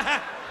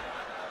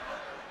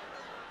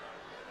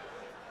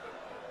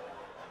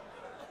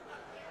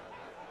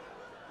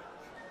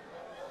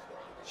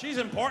 She's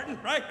important,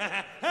 right?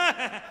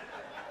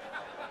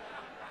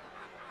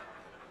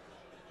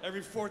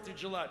 Every 4th of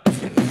July,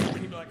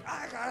 people are like,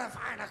 I gotta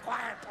find a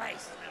quiet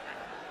place.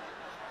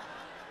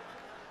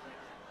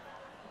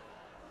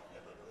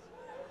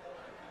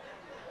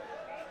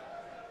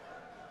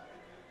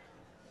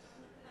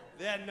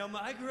 Yeah, no,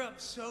 I grew up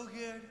so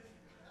good.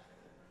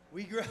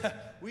 We grew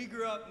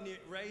up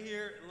right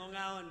here in Long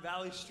Island,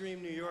 Valley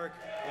Stream, New York.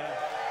 Yeah.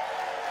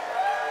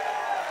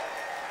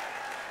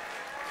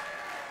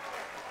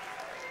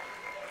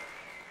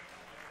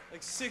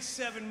 Like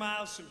 6-7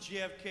 miles from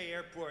JFK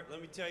Airport. Let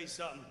me tell you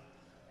something.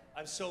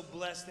 I'm so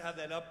blessed to have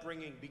that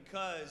upbringing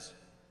because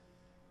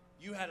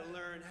you had to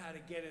learn how to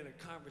get in a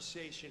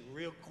conversation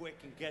real quick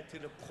and get to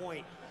the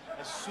point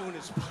as soon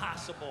as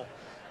possible,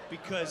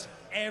 because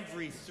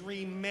every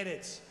 3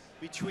 minutes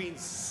between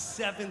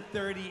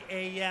 7:30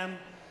 a.m.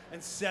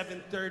 and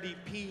 7:30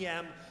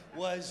 p.m.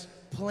 was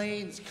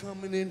planes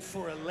coming in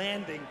for a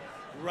landing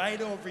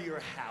right over your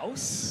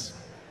house.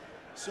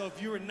 So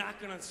if you were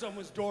knocking on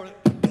someone's door,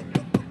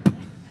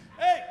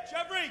 hey,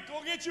 Jeffrey,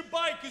 go get your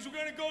bike, because we're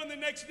going to go in the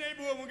next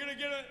neighborhood. We're going to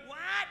get a... What?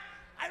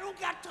 I don't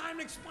got time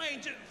to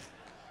explain. Just...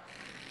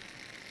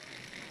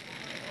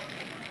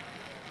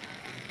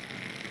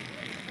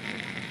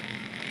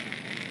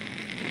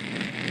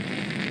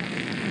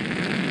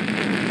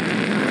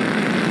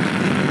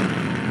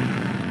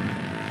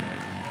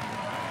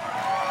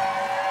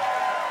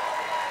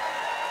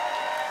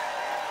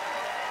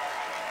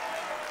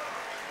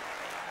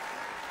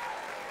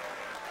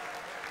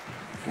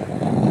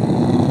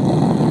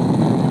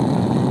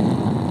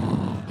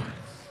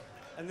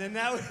 And then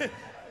that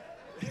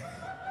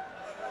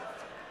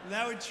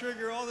would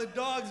trigger all the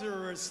dogs that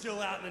were still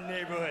out in the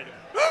neighborhood.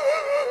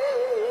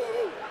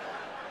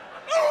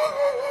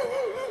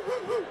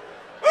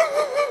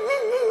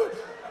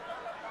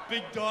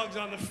 Big dogs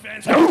on the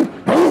fence. And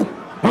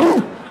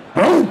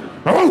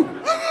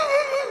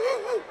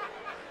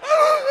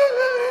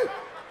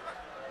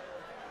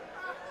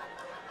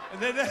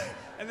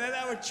then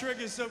that would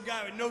trigger some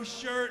guy with no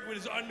shirt, with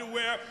his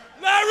underwear.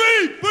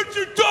 Larry, put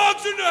your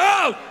dogs in the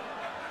house!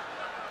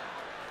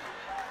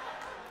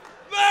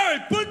 Larry,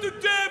 put the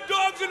damn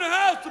dogs in the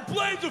house! The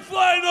planes are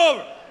flying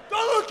over!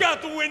 Don't look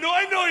out the window,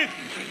 I know you...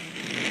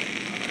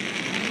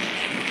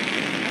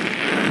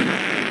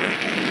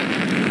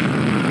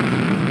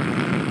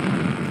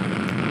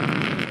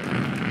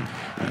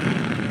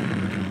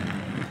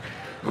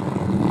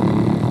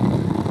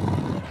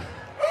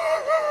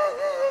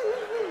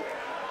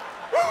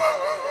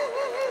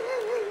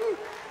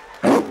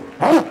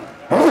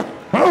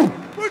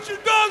 Put your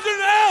dogs in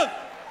the house!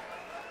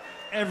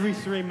 Every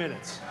 3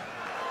 minutes.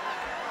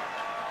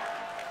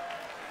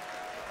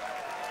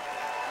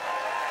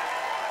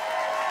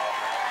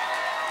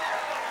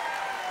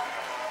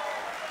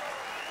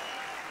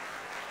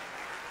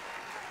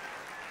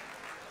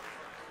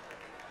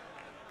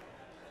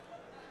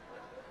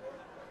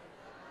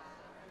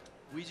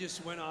 We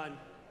just went on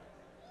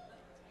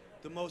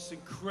the most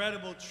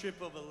incredible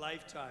trip of a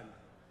lifetime.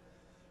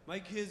 My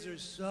kids are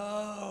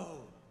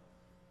so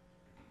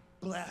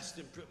blessed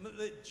and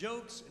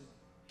jokes and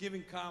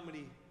giving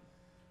comedy.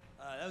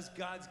 That was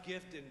God's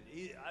gift, and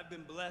I've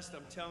been blessed.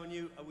 I'm telling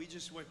you, we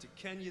just went to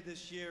Kenya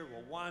this year,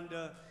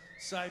 Rwanda,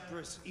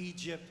 Cyprus,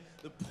 Egypt.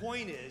 The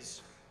point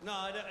is,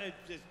 no, you don't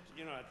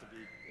have to be.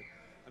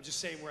 I'm just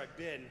saying where I've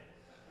been.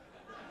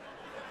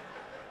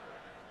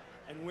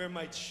 And where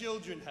my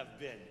children have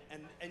been.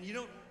 And you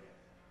don't,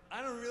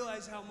 I don't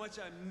realize how much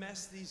I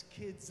mess these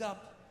kids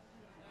up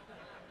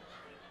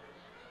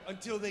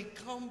until they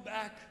come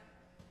back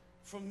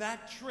from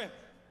that trip.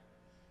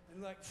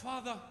 And like,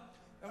 Father,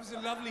 that was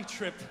a lovely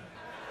trip.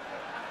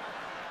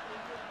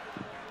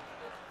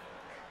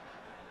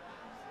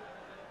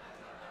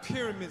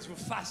 Pyramids were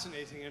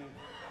fascinating, and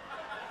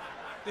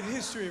the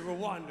history of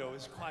Rwanda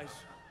was quite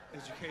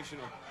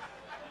educational.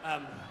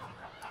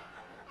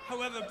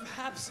 However,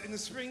 perhaps in the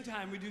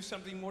springtime we do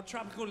something more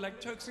tropical,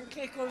 like Turks and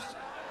Caicos.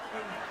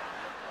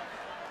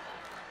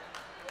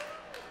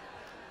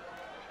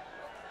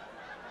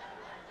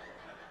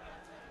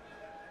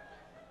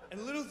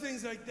 And little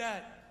things like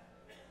that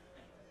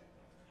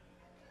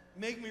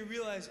make me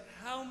realize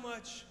how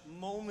much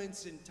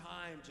moments in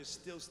time just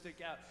still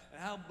stick out,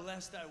 and how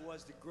blessed I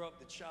was to grow up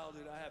the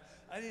childhood I have.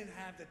 I didn't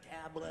have the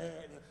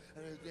tablet.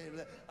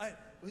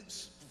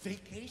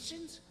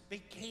 Vacations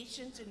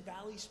in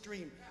Valley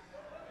Stream.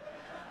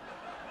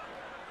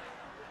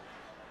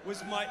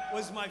 Was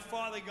my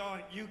father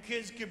going, you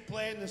kids can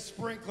play in the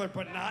sprinkler,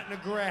 but not in the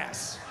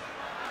grass.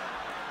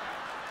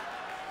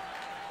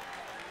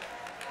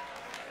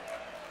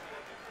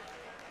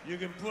 You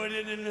can put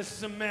it in the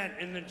cement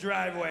in the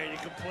driveway and you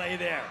can play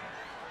there.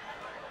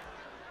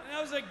 And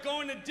I was like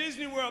going to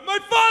Disney World. My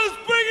father's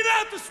bringing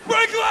out the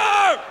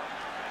sprinkler!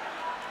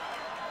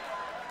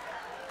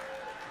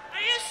 Are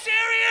you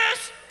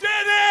serious?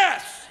 Dead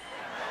ass!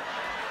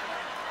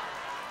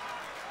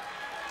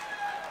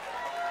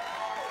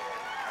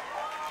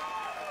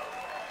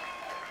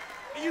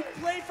 You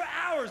play for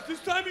hours. This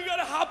time you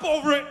gotta hop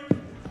over it.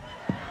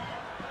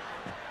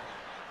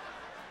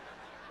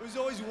 There was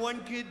always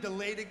one kid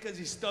delayed it because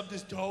he stubbed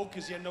his toe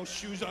because he had no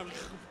shoes on.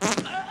 The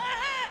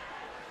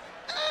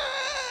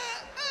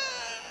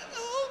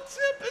whole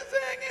tip is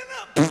hanging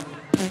up.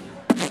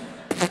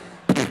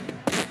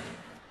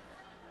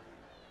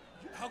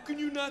 How can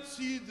you not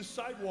see the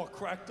sidewalk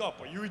cracked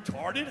up? Are you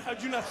retarded?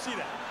 How'd you not see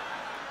that?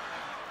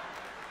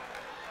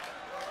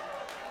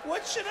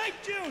 What should I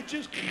do?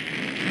 Just...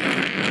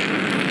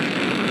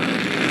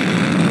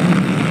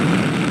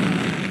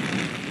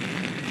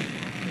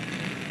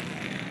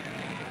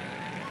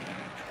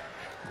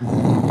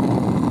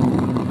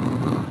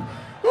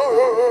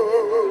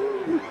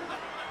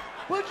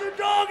 Put your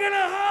dog in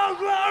a house,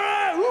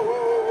 Larry!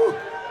 Woo-hoo.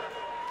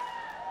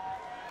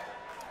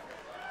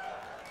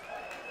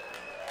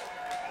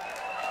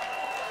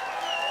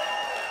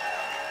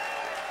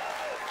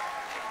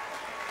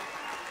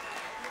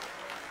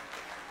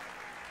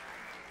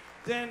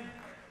 Then,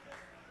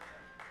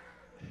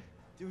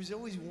 there was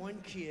always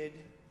one kid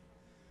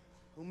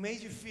who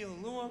made you feel a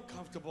little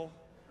uncomfortable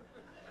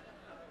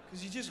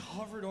because he just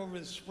hovered over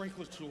the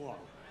sprinkler too long.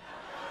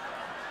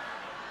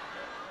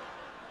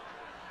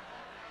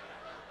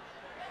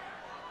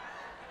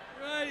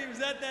 Right, he was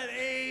at that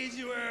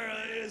age where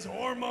his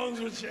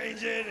hormones were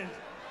changing and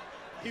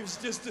he was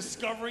just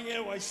discovering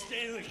it while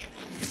standing like...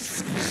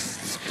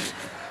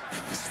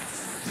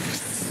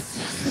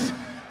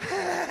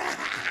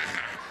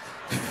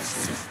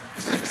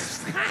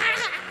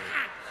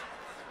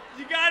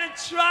 You gotta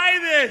try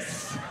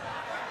this.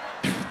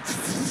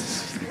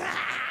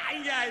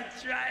 You guy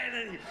trying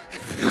to...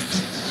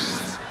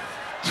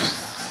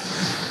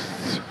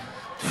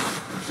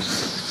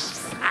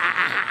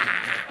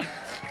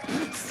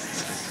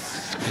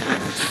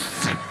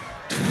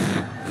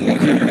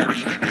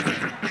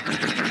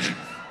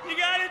 You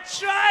gotta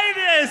try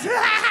this!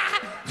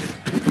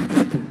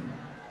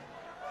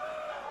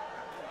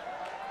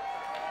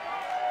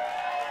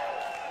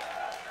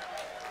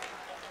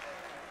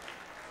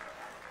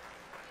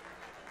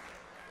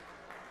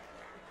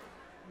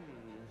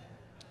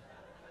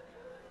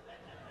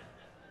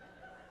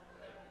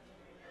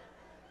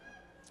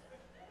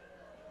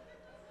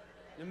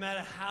 No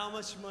matter how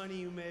much money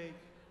you make,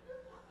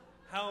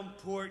 how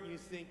important you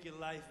think your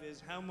life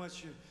is, how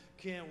much you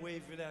can't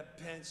wait for that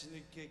pension to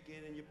kick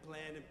in and you're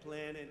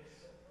planning.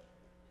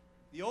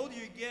 The older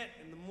you get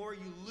and the more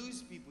you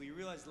lose people, you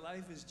realize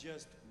life is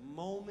just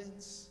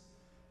moments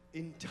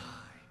in time.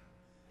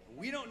 And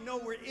we don't know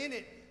we're in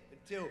it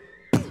until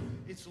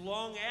it's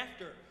long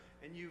after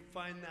and you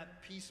find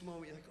that peace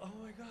moment. You're like, oh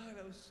my God,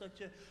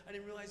 I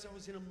didn't realize I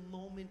was in a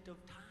moment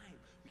of time.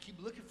 We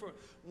keep looking for it.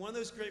 One of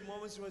those great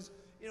moments was,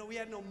 you know, we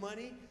had no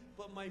money,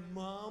 but my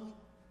mom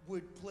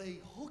would play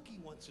hooky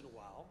once in a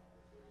while.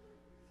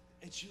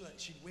 And she'd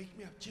wake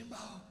me up, Jimbo,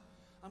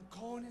 I'm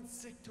calling in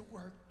sick to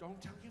work. Don't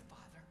tell your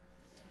father.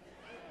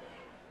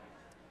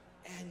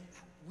 And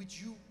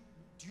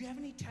do you have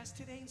any tests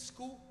today in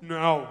school?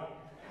 No.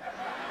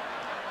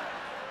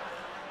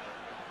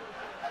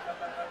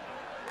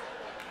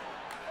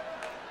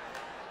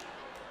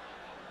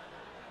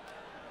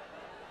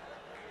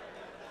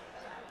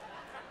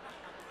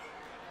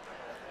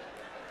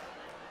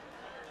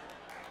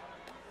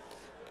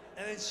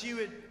 And then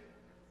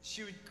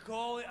she would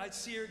call it, I'd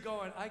see her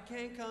going, I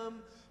can't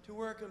come to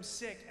work, I'm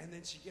sick. And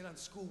then she'd get on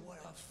school, what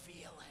a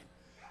feeling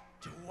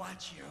to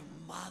watch your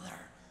mother.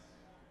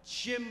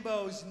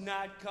 Jimbo's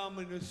not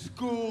coming to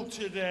school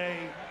today.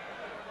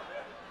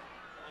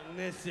 And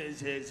this is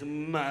his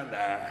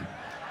mother.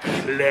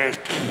 Click.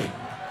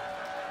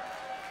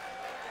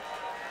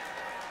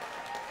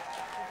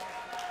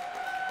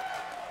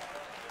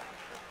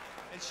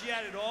 And she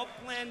had it all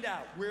planned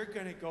out. We're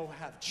gonna go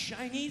have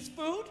Chinese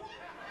food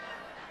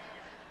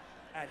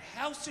at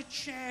House of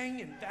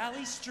Chang in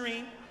Valley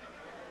Stream.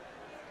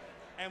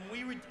 And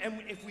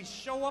if we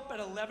show up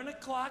at 11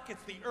 o'clock,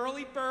 it's the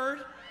early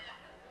bird.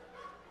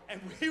 And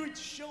we would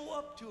show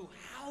up to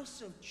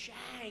House of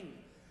Chang.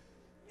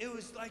 It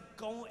was like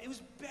it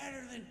was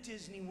better than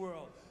Disney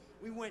World.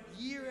 We went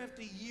year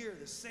after year,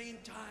 the same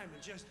time,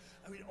 and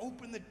I would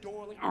open the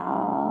door like,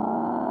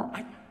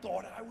 I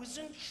thought I was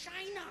in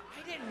China.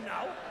 I didn't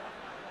know.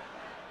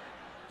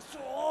 So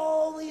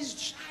all these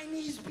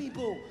Chinese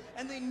people,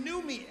 and they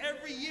knew me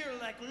every year,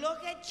 like,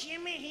 look at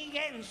Jimmy, he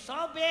getting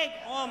so big.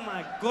 Oh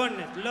my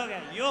goodness, look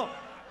at you.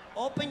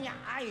 Open your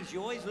eyes,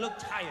 you always look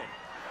tired.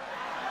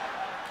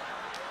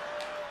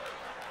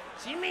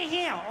 Jimmy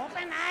here,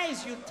 open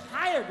eyes, you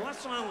tired.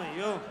 What's wrong with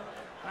you?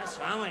 What's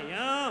wrong with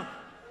you?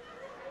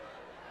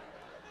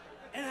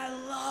 And I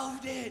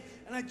loved it.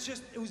 And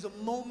it was a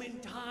moment in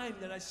time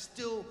that I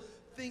still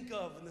think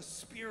of in the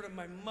spirit of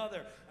my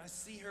mother. I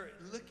see her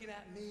looking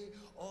at me,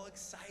 all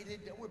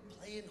excited that we're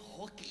playing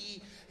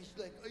hooky. And she's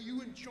like, are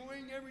you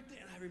enjoying everything?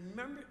 And I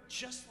remember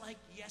just like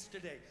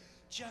yesterday,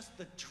 just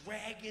the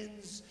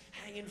dragons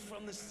hanging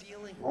from the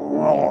ceiling.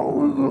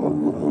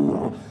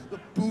 The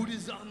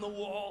Buddhas on the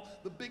wall.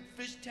 The big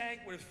fish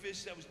tank with a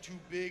fish that was too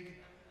big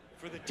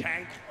for the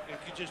tank. It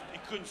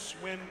couldn't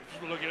swim.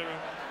 Just look at her.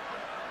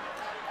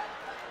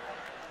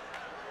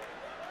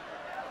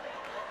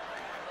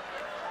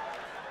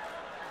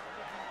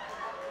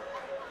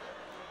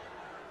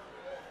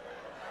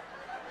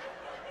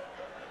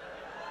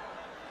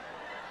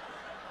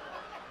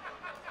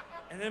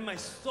 And then my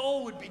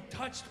soul would be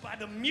touched by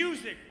the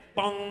music.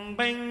 Bong,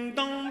 bing,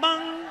 dong,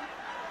 bong.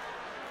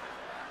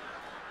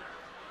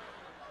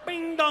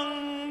 Bing,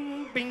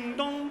 dong, bing,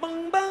 dong,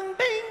 bong, bong,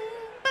 bing.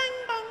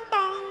 Bing, bong,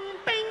 bong,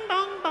 bing,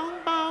 dong,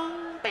 bong,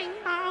 bong, bing,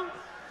 bong.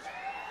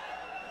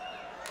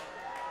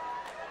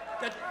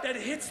 That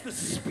hits the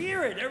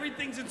spirit.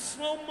 Everything's in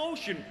slow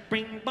motion.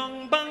 Bing,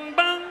 bong, bong,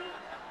 bong.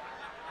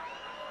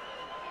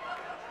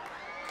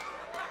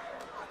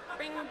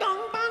 Bing,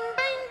 dong, bong,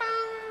 bing, bong.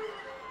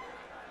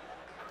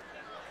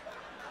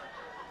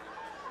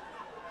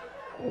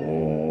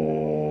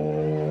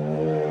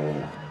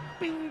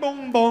 Bing,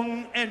 bong,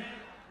 bong, and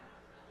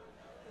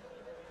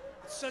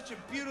it's such a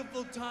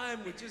beautiful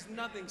time with just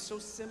nothing, so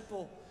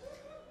simple,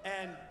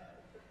 and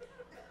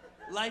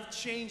life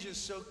changes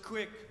so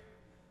quick.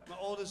 My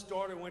oldest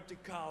daughter went to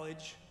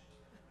college.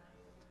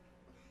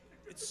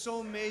 It's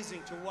so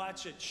amazing to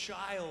watch a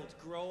child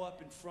grow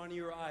up in front of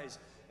your eyes,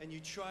 and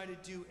you try to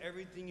do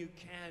everything you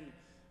can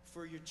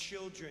for your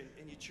children,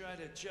 and you try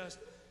to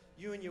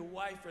you and your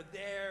wife are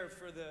there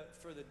for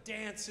the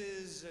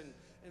dances,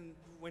 and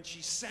when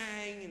she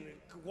sang in the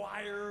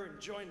choir and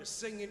joined a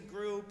singing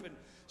group, and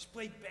she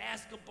played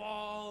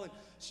basketball, and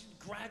she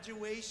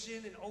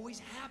graduation, and always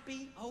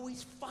happy,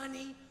 always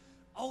funny,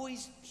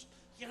 always,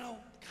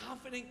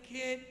 confident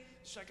kid.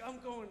 She's like, I'm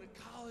going to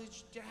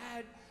college,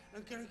 Dad.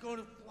 I'm gonna go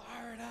to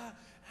Florida.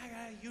 I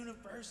got a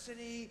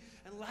university,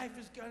 and life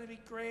is gonna be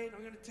great.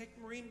 I'm gonna take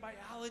marine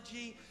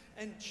biology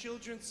and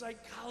children's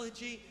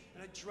psychology.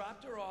 And I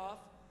dropped her off,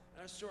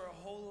 and I saw her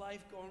whole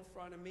life go in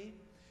front of me,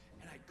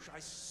 and I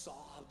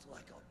sobbed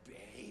like a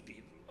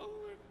baby. Oh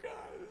my God,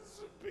 this is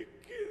the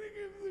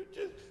beginning of the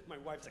just. My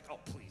wife's like, oh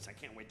please, I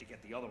can't wait to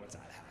get the other ones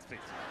out of the house, please.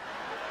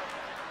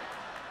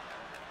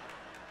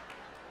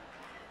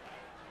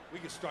 We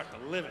can start to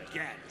live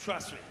again.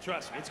 Trust me,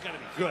 it's gonna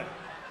be good.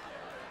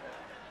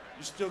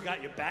 You still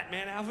got your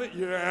Batman outfit?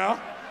 Yeah.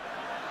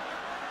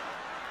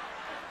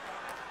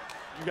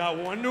 You got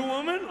Wonder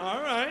Woman?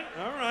 All right.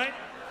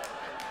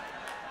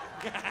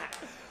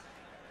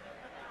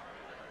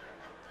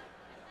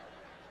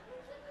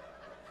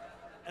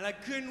 And I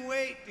couldn't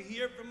wait to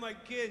hear from my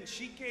kid. And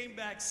she came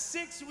back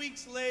 6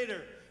 weeks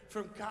later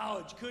from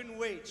college. Couldn't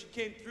wait. She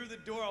came through the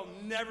door. I'll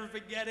never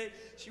forget it.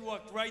 She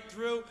walked right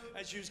through,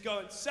 and she was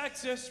going,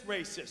 sexist,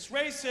 racist,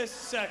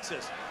 racist,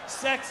 sexist,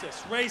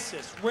 sexist,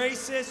 racist,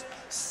 racist,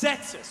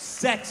 sexist,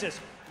 sexist,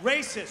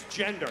 racist,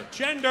 gender,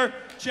 gender,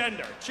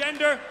 gender,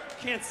 gender.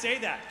 Can't say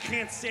that.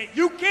 Can't say.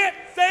 You can't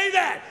say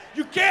that.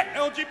 You can't.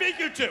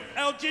 LGBTQ2,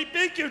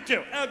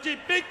 LGBTQ2,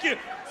 LGBTQ.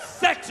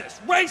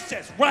 Sexist,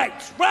 racist,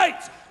 rights.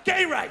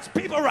 Gay rights,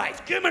 people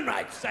rights, human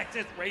rights,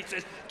 sexist,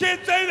 racist.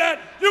 Can't say that.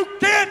 You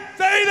can't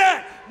say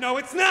that. No,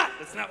 it's not.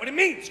 That's not what it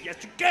means. Yes,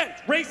 you can.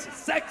 It's racist,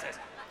 sexist,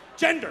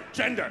 gender,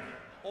 gender.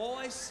 All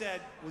I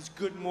said was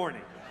good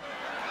morning.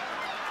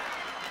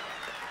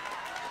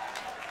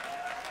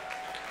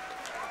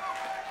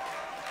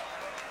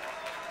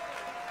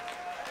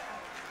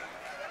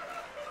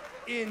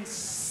 In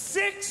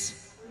 6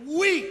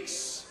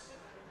 weeks,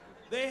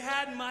 they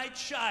had my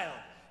child,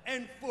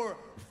 and for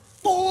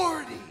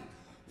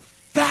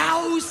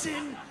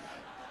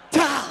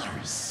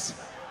 $40,000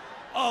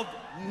 of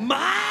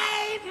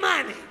my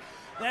money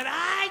that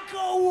I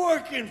go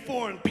working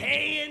for and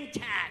paying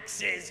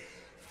taxes,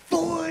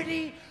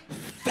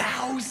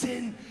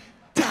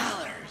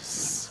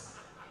 $40,000.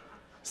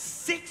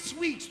 6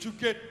 weeks to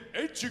get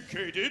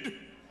educated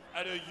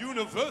at a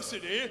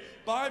university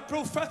by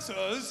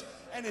professors,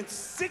 and in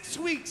 6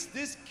 weeks,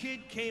 this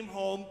kid came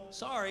home,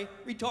 sorry,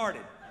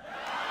 retarded.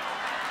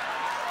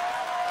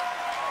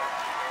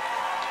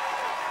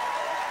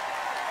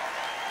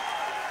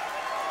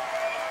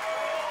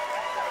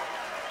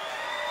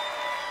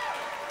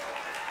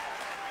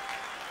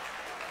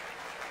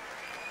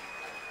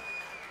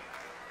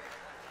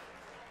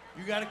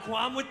 You got a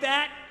qualm with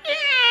that?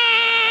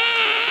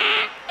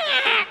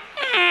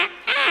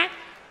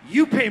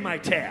 You pay my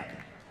tab.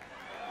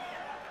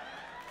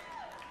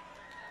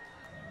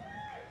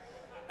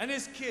 And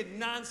this kid,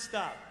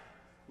 nonstop.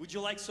 Would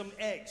you like some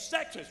eggs?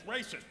 Sexist,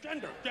 racist,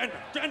 gender,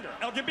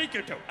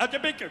 LGBTQ2,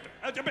 LGBT.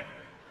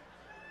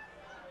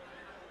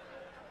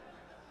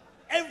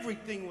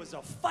 Everything was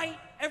a fight.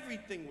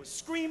 Everything was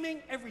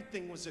screaming.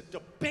 Everything was a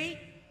debate.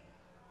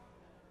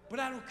 But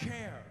I don't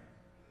care.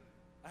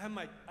 I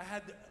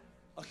had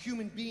a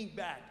human being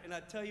back, and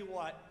I tell you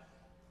what,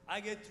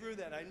 I get through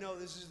that. I know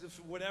this is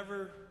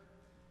whatever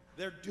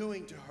they're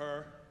doing to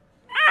her.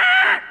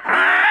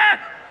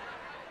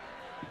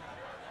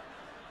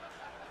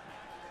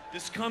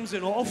 This comes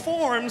in all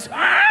forms.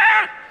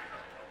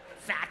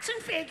 Facts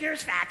and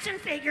figures,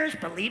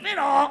 believe it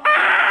all.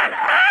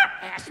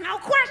 Ask no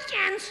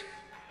questions.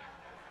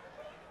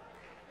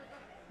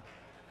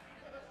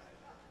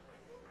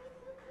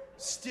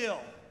 Still,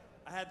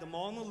 I had them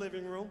all in the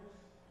living room,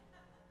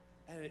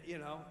 and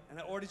and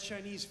I ordered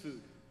Chinese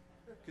food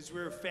because we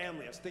were a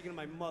family. I was thinking of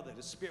my mother,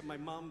 the spirit. My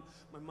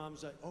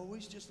mom's like,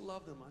 always just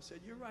love them. I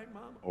said, you're right,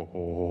 Mom.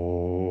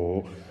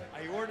 Oh.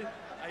 I ordered.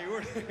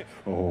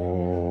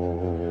 Oh.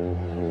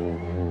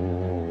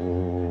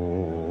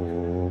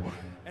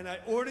 And I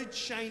ordered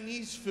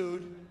Chinese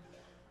food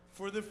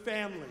for the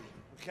family,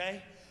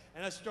 okay?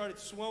 And I started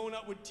swelling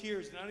up with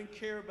tears, and I didn't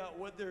care about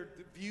what their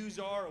views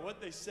are or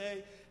what they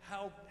say,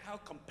 how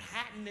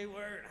combatant they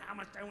were, and how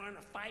much they wanted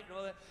to fight and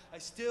all that. I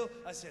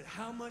said,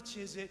 how much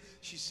is it?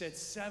 She said,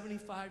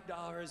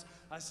 $75.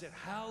 I said,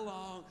 how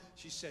long?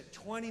 She said,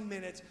 20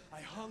 minutes.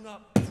 I hung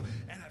up,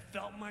 and I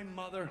felt my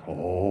mother.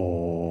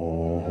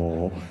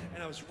 Oh.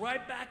 And I was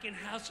right back in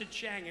House of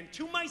Chang, and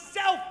to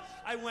myself,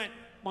 I went,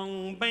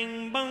 bong,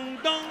 bang, bong,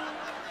 dong.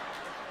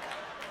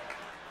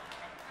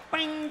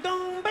 Bang,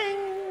 dong,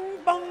 bang,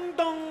 bong,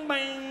 dong,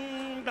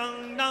 bang,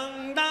 dong,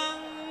 dong,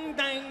 dong,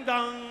 dang,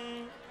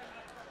 dong.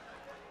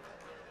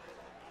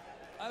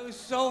 I was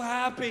so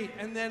happy,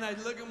 and then I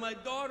look at my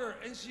daughter,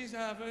 and she's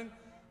having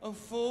a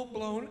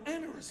full-blown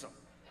aneurysm.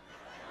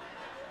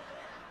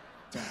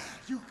 Dad,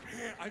 you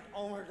can't,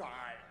 oh my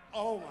God,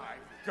 oh my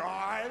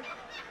God.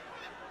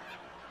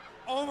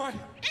 Oh my.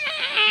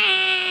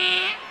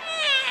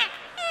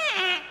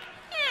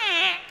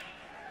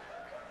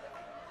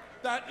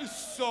 That is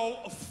so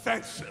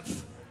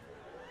offensive.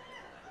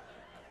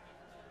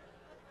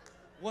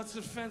 What's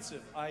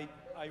offensive? I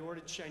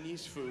ordered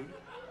Chinese food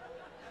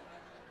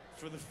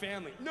for the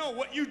family. No,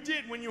 what you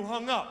did when you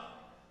hung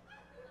up.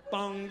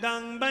 Bong,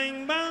 dong,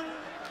 bang, bang.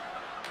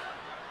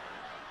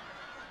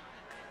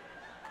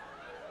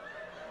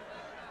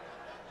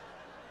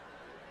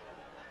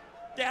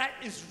 That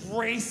is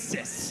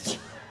racist.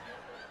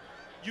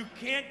 You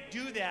can't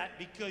do that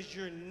because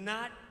you're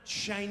not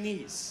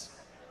Chinese.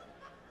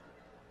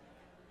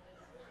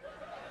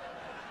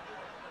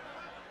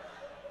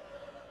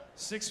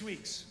 "6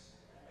 weeks.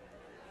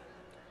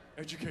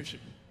 Education."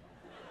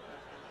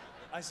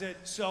 I said,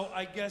 "So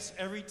I guess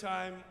every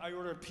time I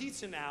order a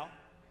pizza now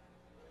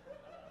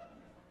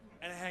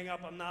and I hang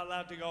up, I'm not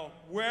allowed to go,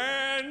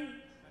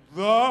 'When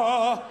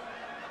the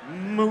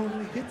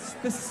moon hits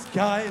the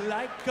sky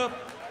like a..'"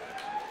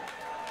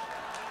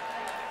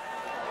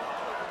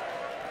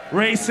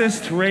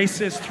 Racist,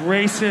 racist,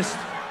 racist,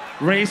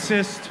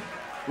 racist,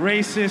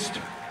 racist,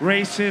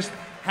 racist.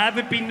 Have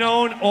it be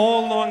known,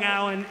 all Long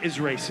Island is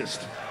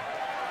racist.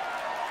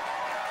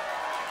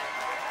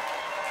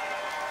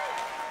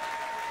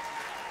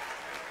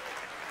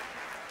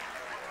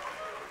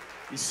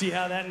 You see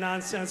how that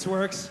nonsense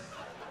works?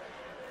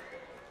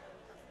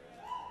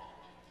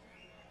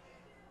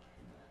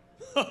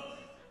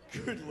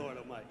 Good Lord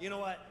Almighty. You know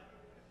what?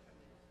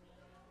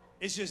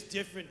 It's just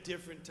different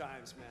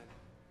times, man.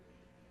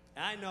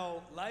 And I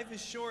know life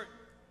is short.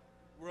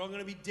 We're all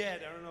gonna be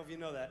dead. I don't know if you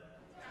know that.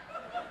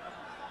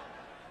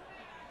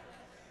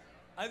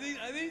 I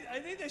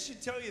think they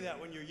should tell you that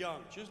when you're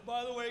young. Just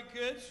by the way,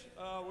 kids,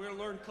 we're gonna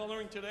learn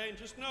coloring today, and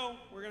just know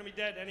we're gonna be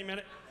dead any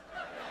minute.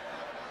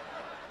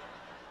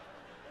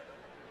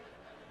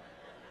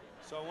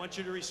 So I want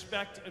you to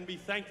respect and be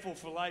thankful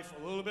for life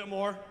a little bit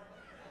more,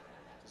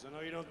 because I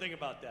know you don't think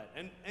about that.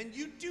 And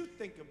you do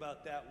think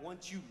about that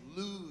once you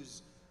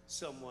lose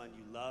someone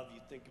you love.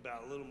 You think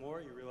about it a little more,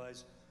 you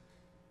realize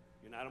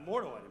you're not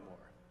immortal anymore.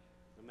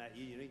 No matter,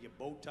 you know, you get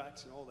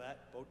Botox and all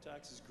that.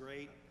 Botox is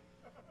great.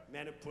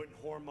 Men are putting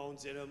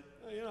hormones in them.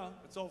 You know,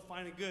 it's all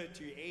fine and good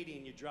till you're 80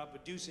 and you drop a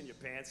deuce in your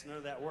pants. None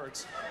of that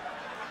works.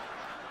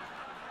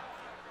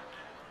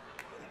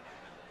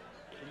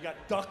 You got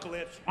duck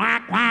lips.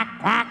 Quack, quack,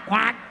 quack,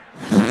 quack.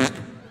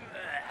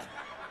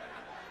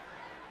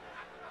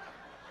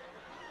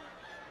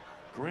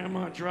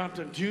 Grandma dropped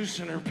a deuce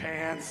in her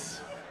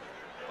pants,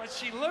 but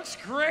she looks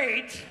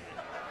great.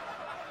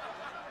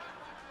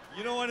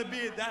 You don't want to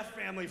be at that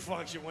family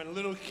function when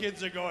little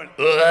kids are going,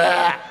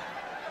 "Ugh."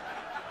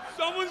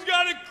 Someone's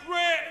got a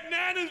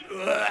Nana's,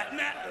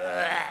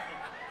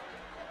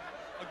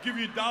 I'll give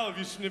you $1 if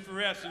you sniff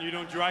her ass and you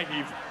don't dry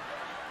heave.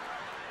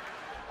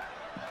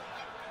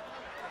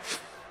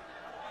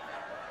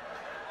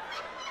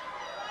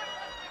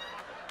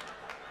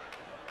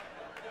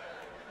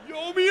 You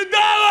owe me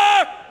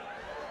 $1!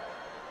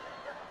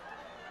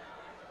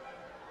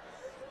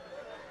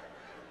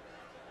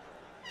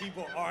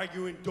 People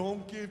arguing,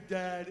 don't give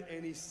Dad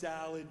any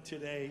salad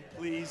today,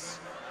 please.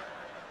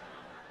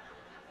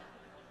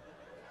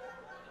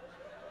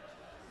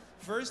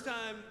 First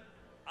time,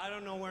 I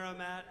don't know where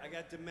I'm at. I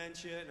got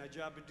dementia and I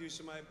drop a deuce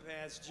in my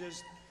pants.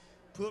 Just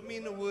put me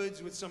in the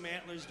woods with some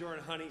antlers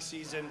during hunting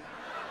season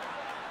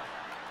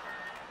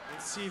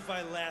and see if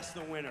I last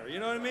the winter. You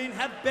know what I mean?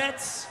 Have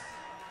bets.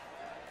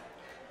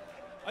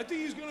 I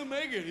think he's gonna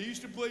make it. He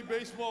used to play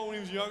baseball when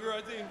he was younger,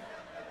 I think.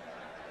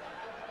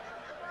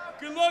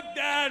 Good luck,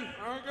 Dad.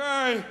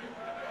 Okay.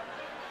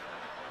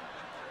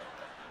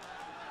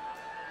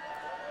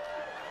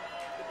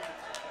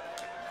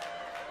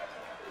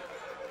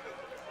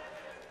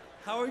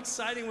 How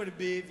exciting would it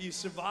be if you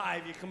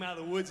survive, you come out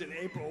of the woods in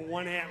April,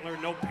 one antler,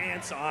 no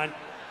pants on.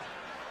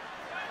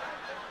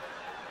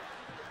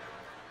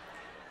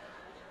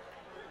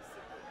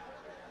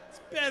 It's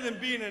better than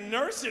being in a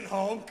nursing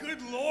home.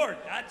 Good Lord,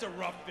 that's a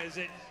rough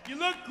visit. You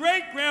look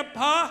great,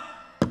 Grandpa.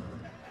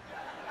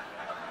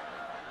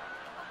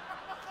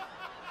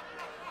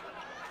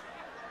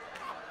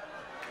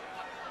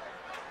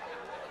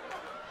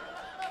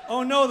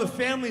 Oh no, the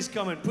family's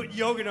coming. Put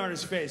yogurt on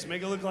his face.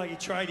 Make it look like he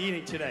tried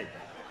eating today.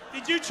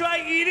 Did you try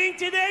eating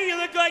today? You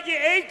look like you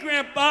ate,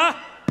 Grandpa.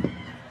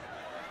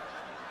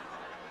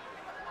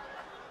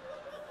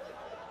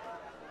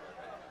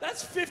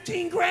 That's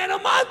 15 grand a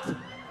month.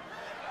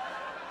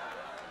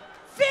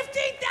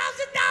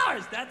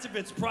 $15,000. That's if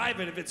it's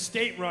private. If it's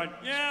state run,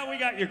 yeah, we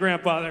got your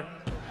grandfather.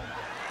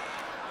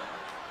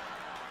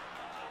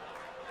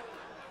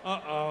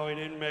 Uh-oh, he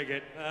didn't make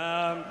it.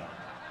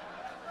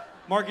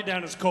 Mark it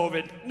down as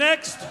COVID.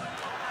 Next.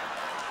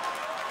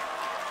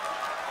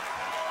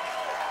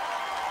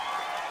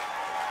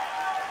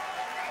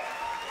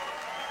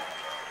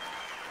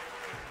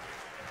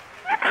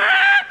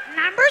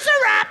 Numbers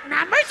are up.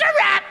 Numbers are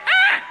up.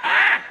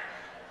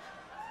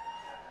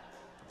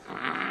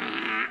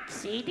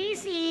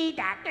 CDC,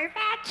 Dr.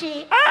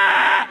 Fauci.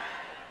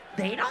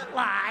 They don't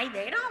lie.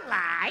 They don't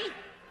lie.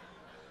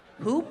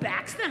 Who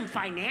backs them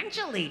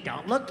financially?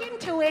 Don't look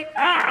into it.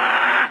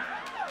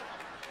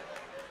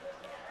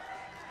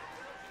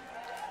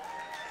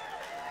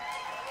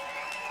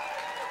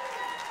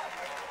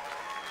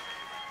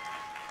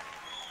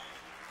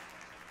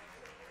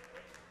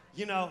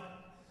 You know,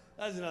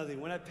 that's another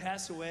thing. When I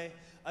pass away,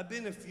 I've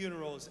been to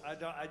funerals. I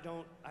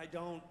don't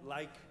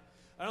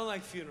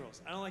like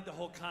funerals. I don't like the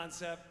whole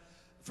concept.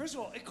 First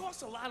of all, it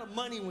costs a lot of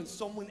money when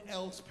someone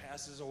else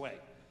passes away.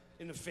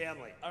 in the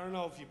family. I don't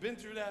know if you've been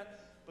through that,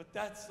 but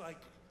that's like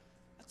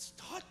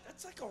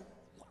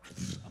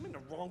I'm in the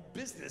wrong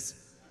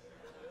business.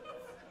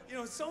 You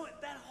know, so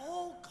that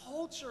whole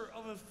culture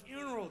of a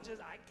funeral,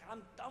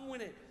 I'm done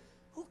with it.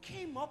 Who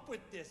came up with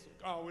this?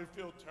 Oh, we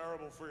feel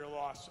terrible for your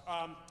loss.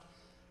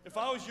 If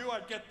I was you,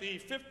 I'd get the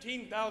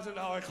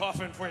 $15,000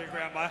 coffin for your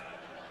grandma.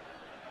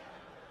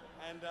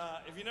 And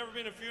if you've never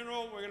been to a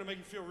funeral, we're gonna make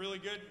you feel really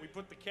good. We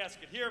put the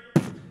casket here,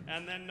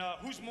 and then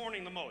who's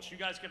mourning the most? You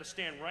guys gotta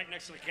stand right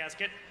next to the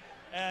casket.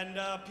 And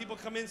people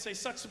come in and say,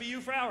 sucks to be you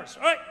for hours.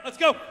 All right, let's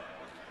go.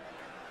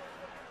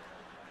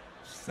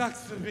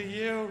 Sucks to be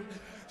you.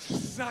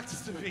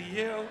 Sucks to be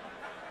you.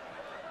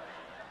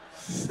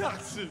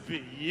 Sucks to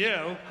be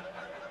you.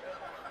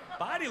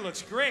 Body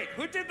looks great.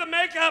 Who did the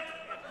makeup?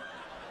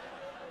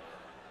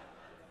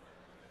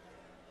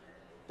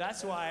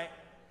 That's why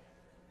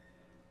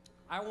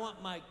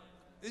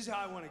this is how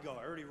I want to go.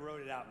 I already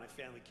wrote it out. My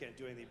family can't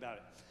do anything about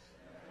it.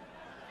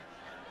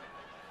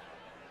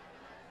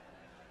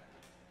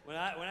 When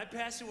I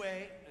pass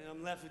away and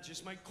I'm left with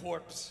just my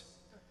corpse,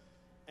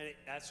 and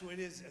that's what it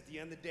is at the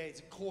end of the day. It's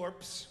a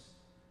corpse.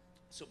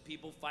 So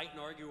people fight and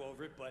argue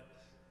over it, but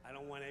I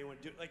don't want anyone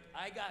to do it. Like,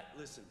 I got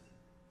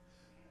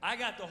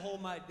to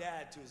hold my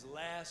dad to his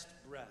last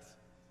breath.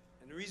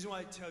 And the reason why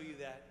I tell you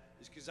that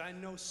is because I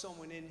know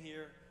someone in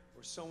here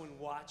or someone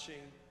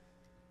watching,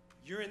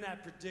 you're in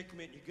that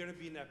predicament, you're gonna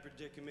be in that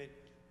predicament.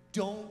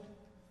 Don't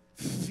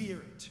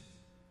fear it.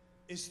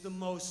 It's the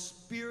most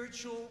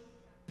spiritual,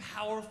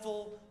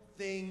 powerful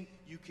thing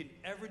you can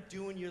ever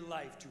do in your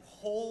life, to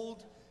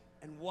hold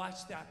and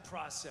watch that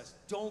process.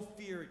 Don't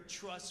fear it,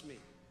 trust me.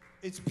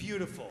 It's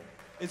beautiful,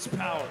 it's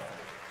powerful.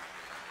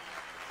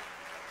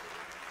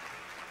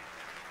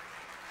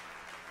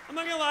 I'm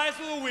not gonna lie, it's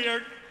a little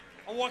weird.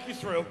 I'll walk you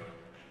through.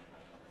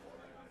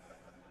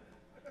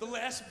 The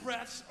last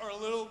breaths are a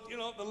little, you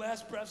know, the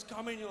last breaths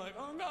come in, you're like,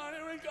 oh God,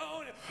 here we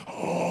go.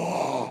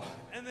 Oh,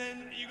 and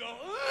then you go,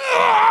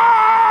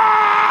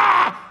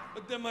 ah!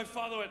 But then my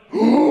father went,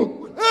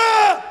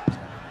 ah!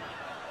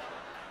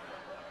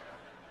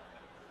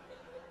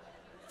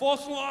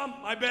 False alarm,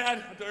 my bad.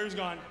 I thought he was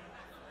gone.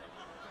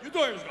 You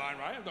thought he was gone,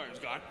 right? I thought he was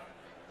gone.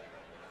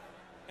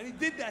 And he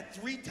did that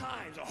 3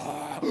 times.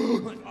 Oh.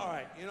 Like, all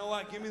right, you know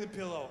what? Give me the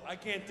pillow. I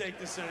can't take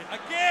this anymore. I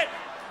can't.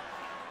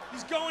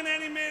 He's going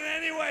any minute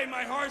anyway.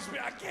 My heart's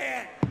beating. I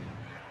can't.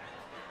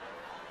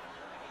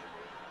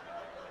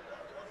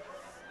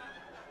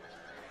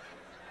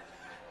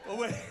 But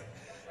wait.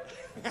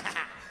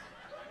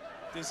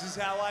 This is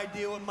how I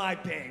deal with my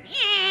pain.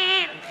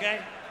 Okay?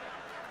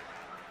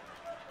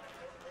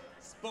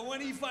 But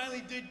when he finally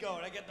did go,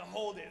 and I got to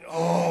hold it,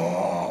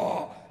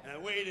 oh, and I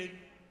waited.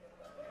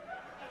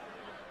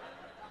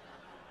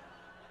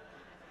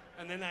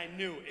 And then I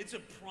knew. It's a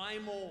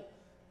primal,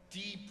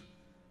 deep,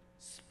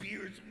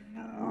 spiritual.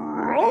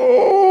 And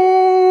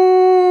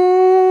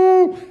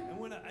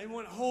when I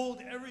want to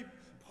hold every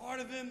part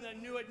of him, I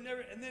knew I'd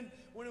never. And then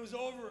when it was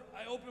over,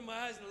 I opened my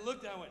eyes and I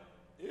looked at it and I went,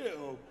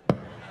 ew.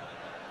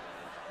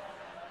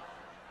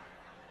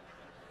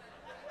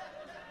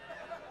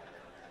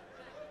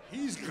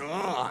 He's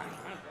gone.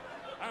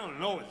 I don't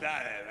know what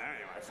that is.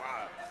 That ain't my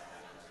father.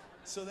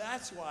 So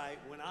that's why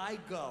when I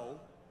go,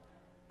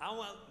 I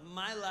want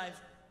my life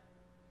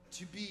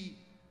to be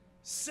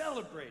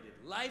celebrated.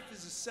 Life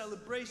is a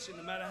celebration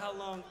no matter how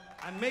long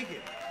I make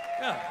it.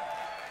 Yeah.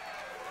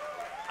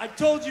 I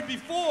told you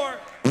before,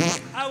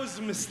 I was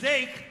a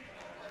mistake.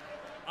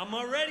 I'm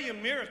already a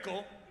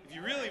miracle, if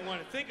you really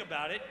want to think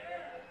about it.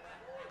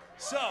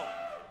 So,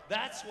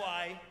 that's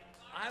why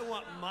I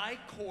want my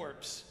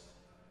corpse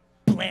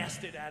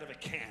blasted out of a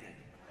cannon.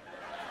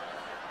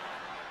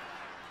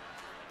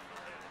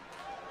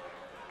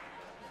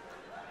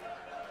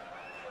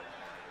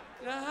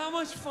 Now, how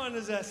much fun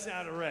does that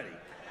sound already?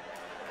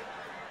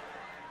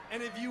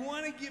 And if you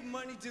want to give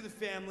money to the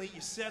family,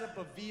 you set up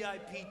a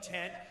VIP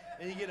tent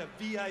and you get a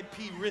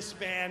VIP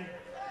wristband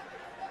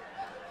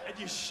and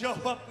you show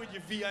up with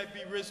your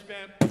VIP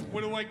wristband.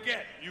 What do I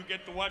get? You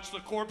get to watch the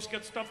corpse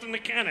get stuffed in the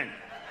cannon.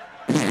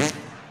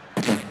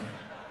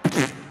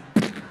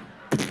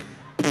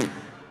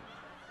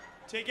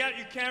 Take out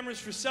your cameras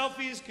for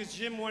selfies because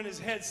Jim wanted his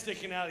head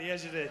sticking out of the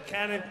edge of the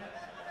cannon.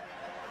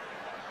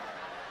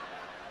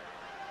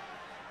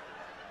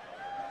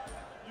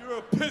 You're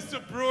a piss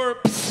of Breuer.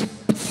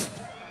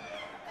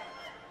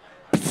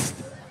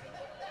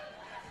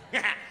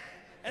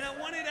 And I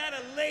want it at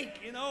a lake,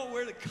 you know,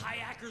 where the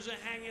kayakers are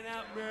hanging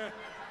out, bro.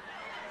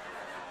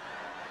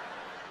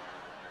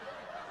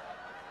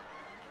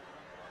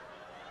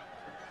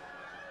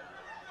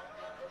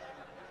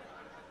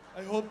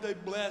 I hope they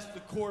blast the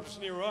corpse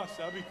near us.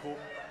 That'd be cool.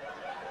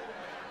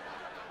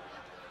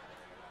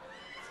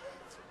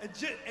 And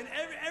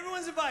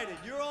everyone's invited.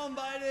 You're all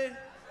invited.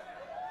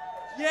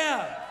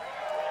 Yeah.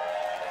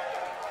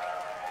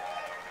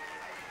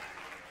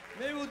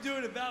 Maybe we'll do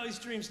it at Valley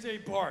Stream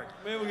State Park.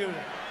 Maybe we'll do it.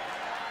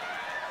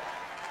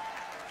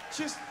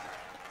 Just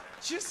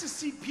to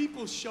see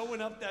people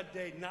showing up that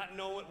day, not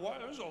knowing why.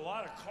 There's a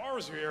lot of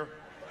cars here.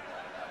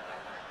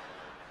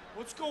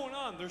 What's going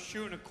on? They're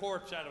shooting a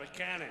corpse out of a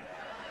cannon.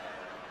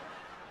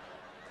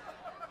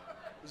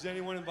 Is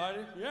anyone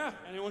invited? Yeah,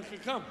 anyone can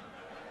come.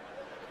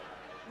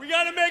 We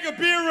gotta make a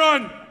beer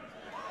run.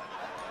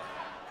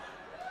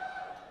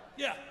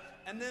 Yeah,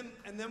 and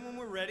then when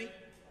we're ready,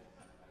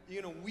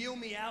 you're gonna wheel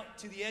me out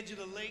to the edge of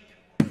the lake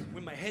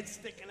with my head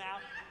sticking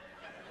out.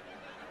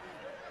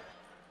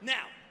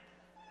 Now,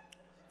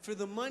 for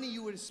the money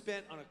you would have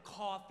spent on a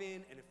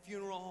coffin and a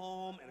funeral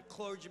home and a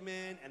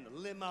clergyman and the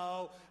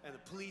limo and the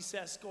police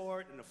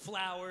escort and the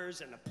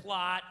flowers and the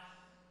plot,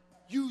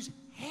 use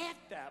half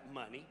that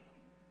money,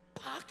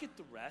 pocket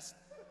the rest,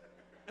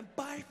 and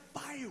buy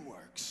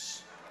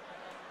fireworks.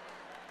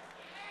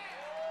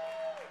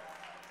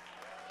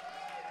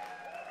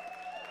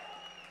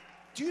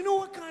 Do you know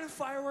what kind of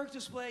firework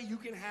display you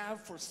can have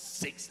for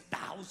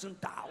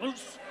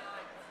 $6,000?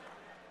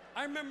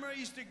 I remember I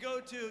used to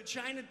go to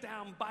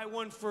Chinatown, buy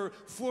one for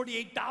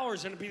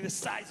 $48 and it'd be the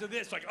size of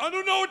this. Like, I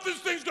don't know what this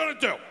thing's gonna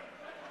do.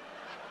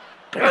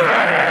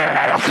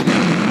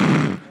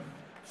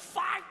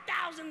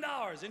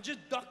 $5,000 and just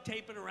duct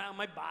tape it around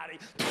my body.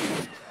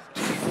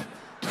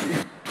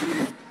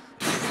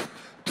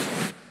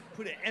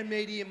 Put an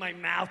M80 in my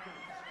mouth.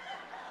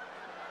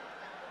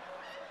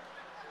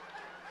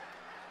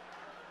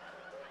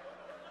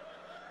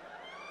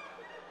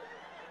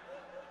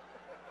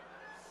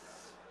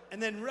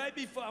 And then right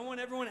before, I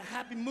want everyone in a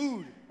happy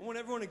mood. I want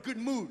everyone in a good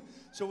mood.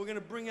 So we're gonna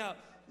bring out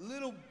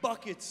little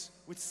buckets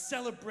with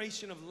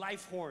celebration of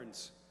life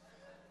horns.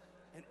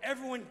 And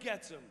everyone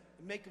gets them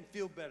and make them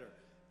feel better.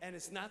 And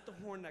it's not the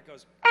horn that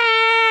goes,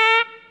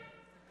 I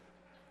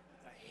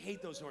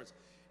hate those horns.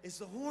 It's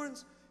the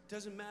horns,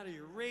 doesn't matter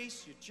your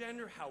race, your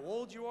gender, how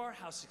old you are,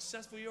 how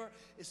successful you are.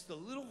 It's the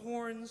little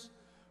horns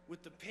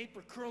with the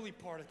paper curly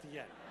part at the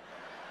end.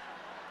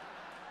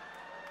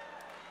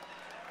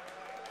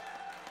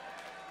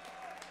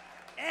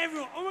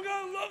 Everyone, oh my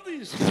God, I love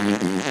these.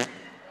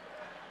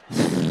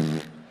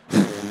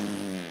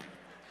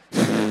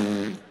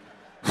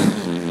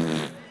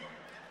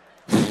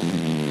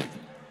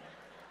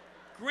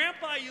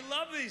 Grandpa, you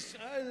love these.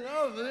 I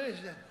love this.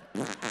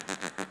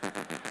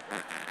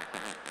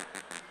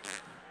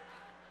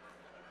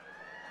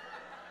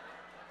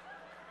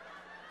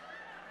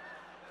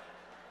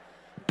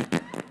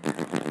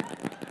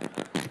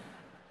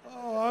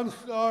 Oh, I'm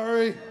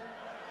sorry.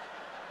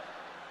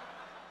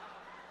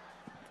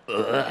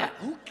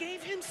 Who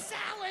gave him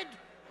salad?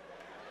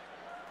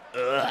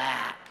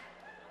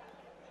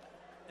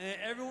 And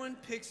everyone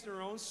picks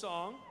their own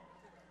song.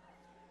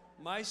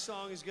 My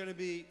song is going to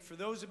be, for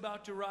those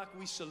about to rock,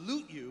 we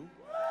salute you.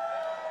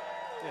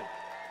 Yeah.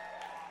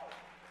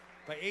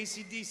 By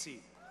AC/DC.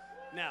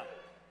 Now,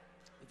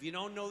 if you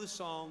don't know the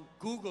song,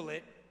 Google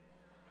it,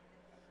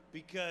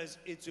 because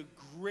it's a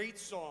great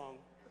song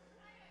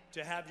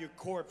to have your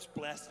corpse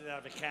blasted out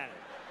of a cannon.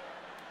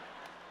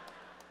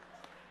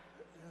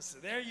 So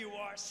there you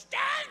are.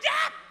 Stand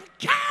up,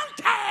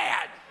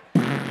 counted!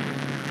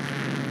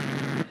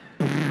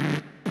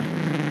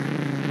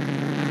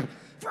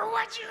 For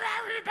what you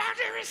are about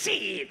to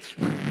receive.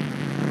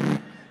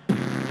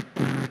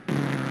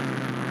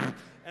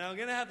 And I'm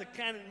gonna have the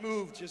cannon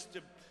move just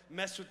to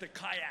mess with the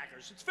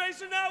kayakers. It's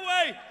facing that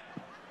way!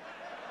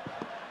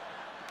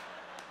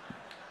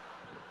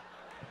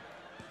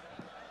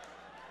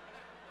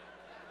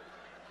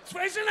 It's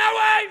facing that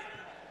way!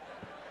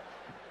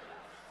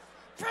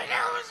 For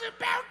those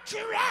about to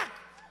rock,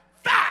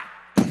 fire!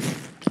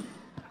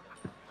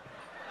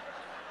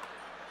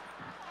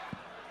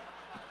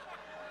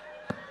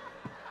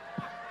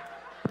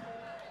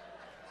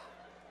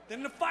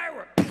 Then the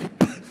firework.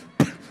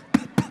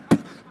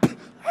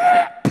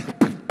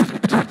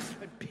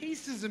 And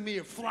pieces of me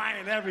are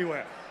flying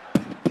everywhere.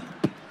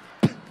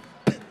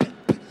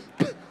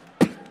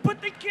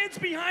 Put the kids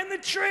behind the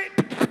tree.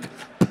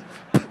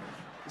 The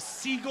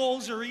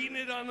seagulls are eating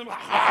it on them.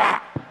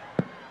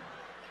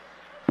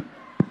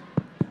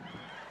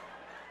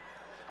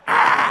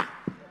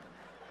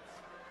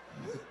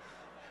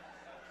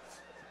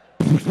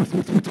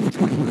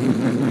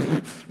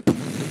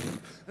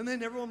 And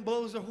then everyone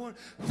blows their horn.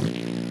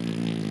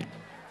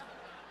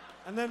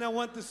 And then I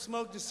want the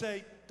smoke to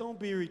say, don't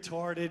be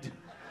retarded.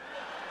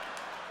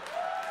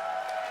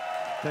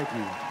 Thank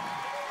you.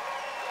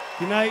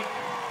 Good night.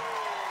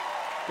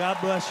 God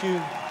bless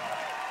you.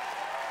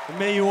 And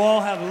may you all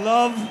have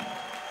love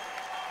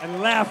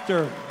and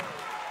laughter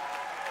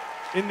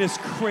in this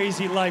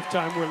crazy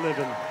lifetime we're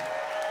living.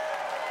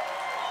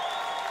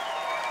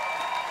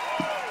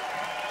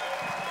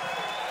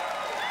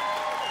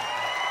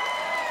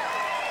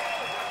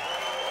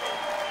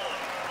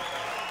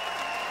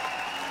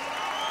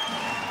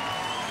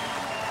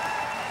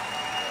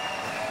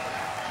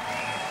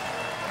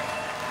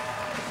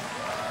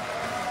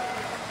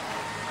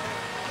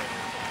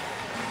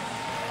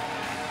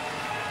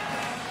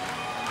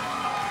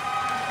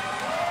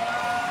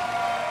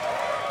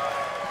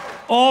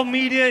 All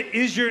media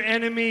is your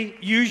enemy.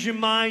 Use your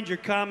mind, your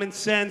common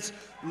sense.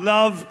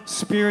 Love,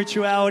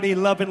 spirituality,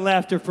 love and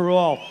laughter for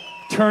all.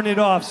 Turn it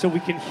off so we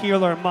can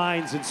heal our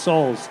minds and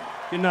souls.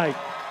 Good night.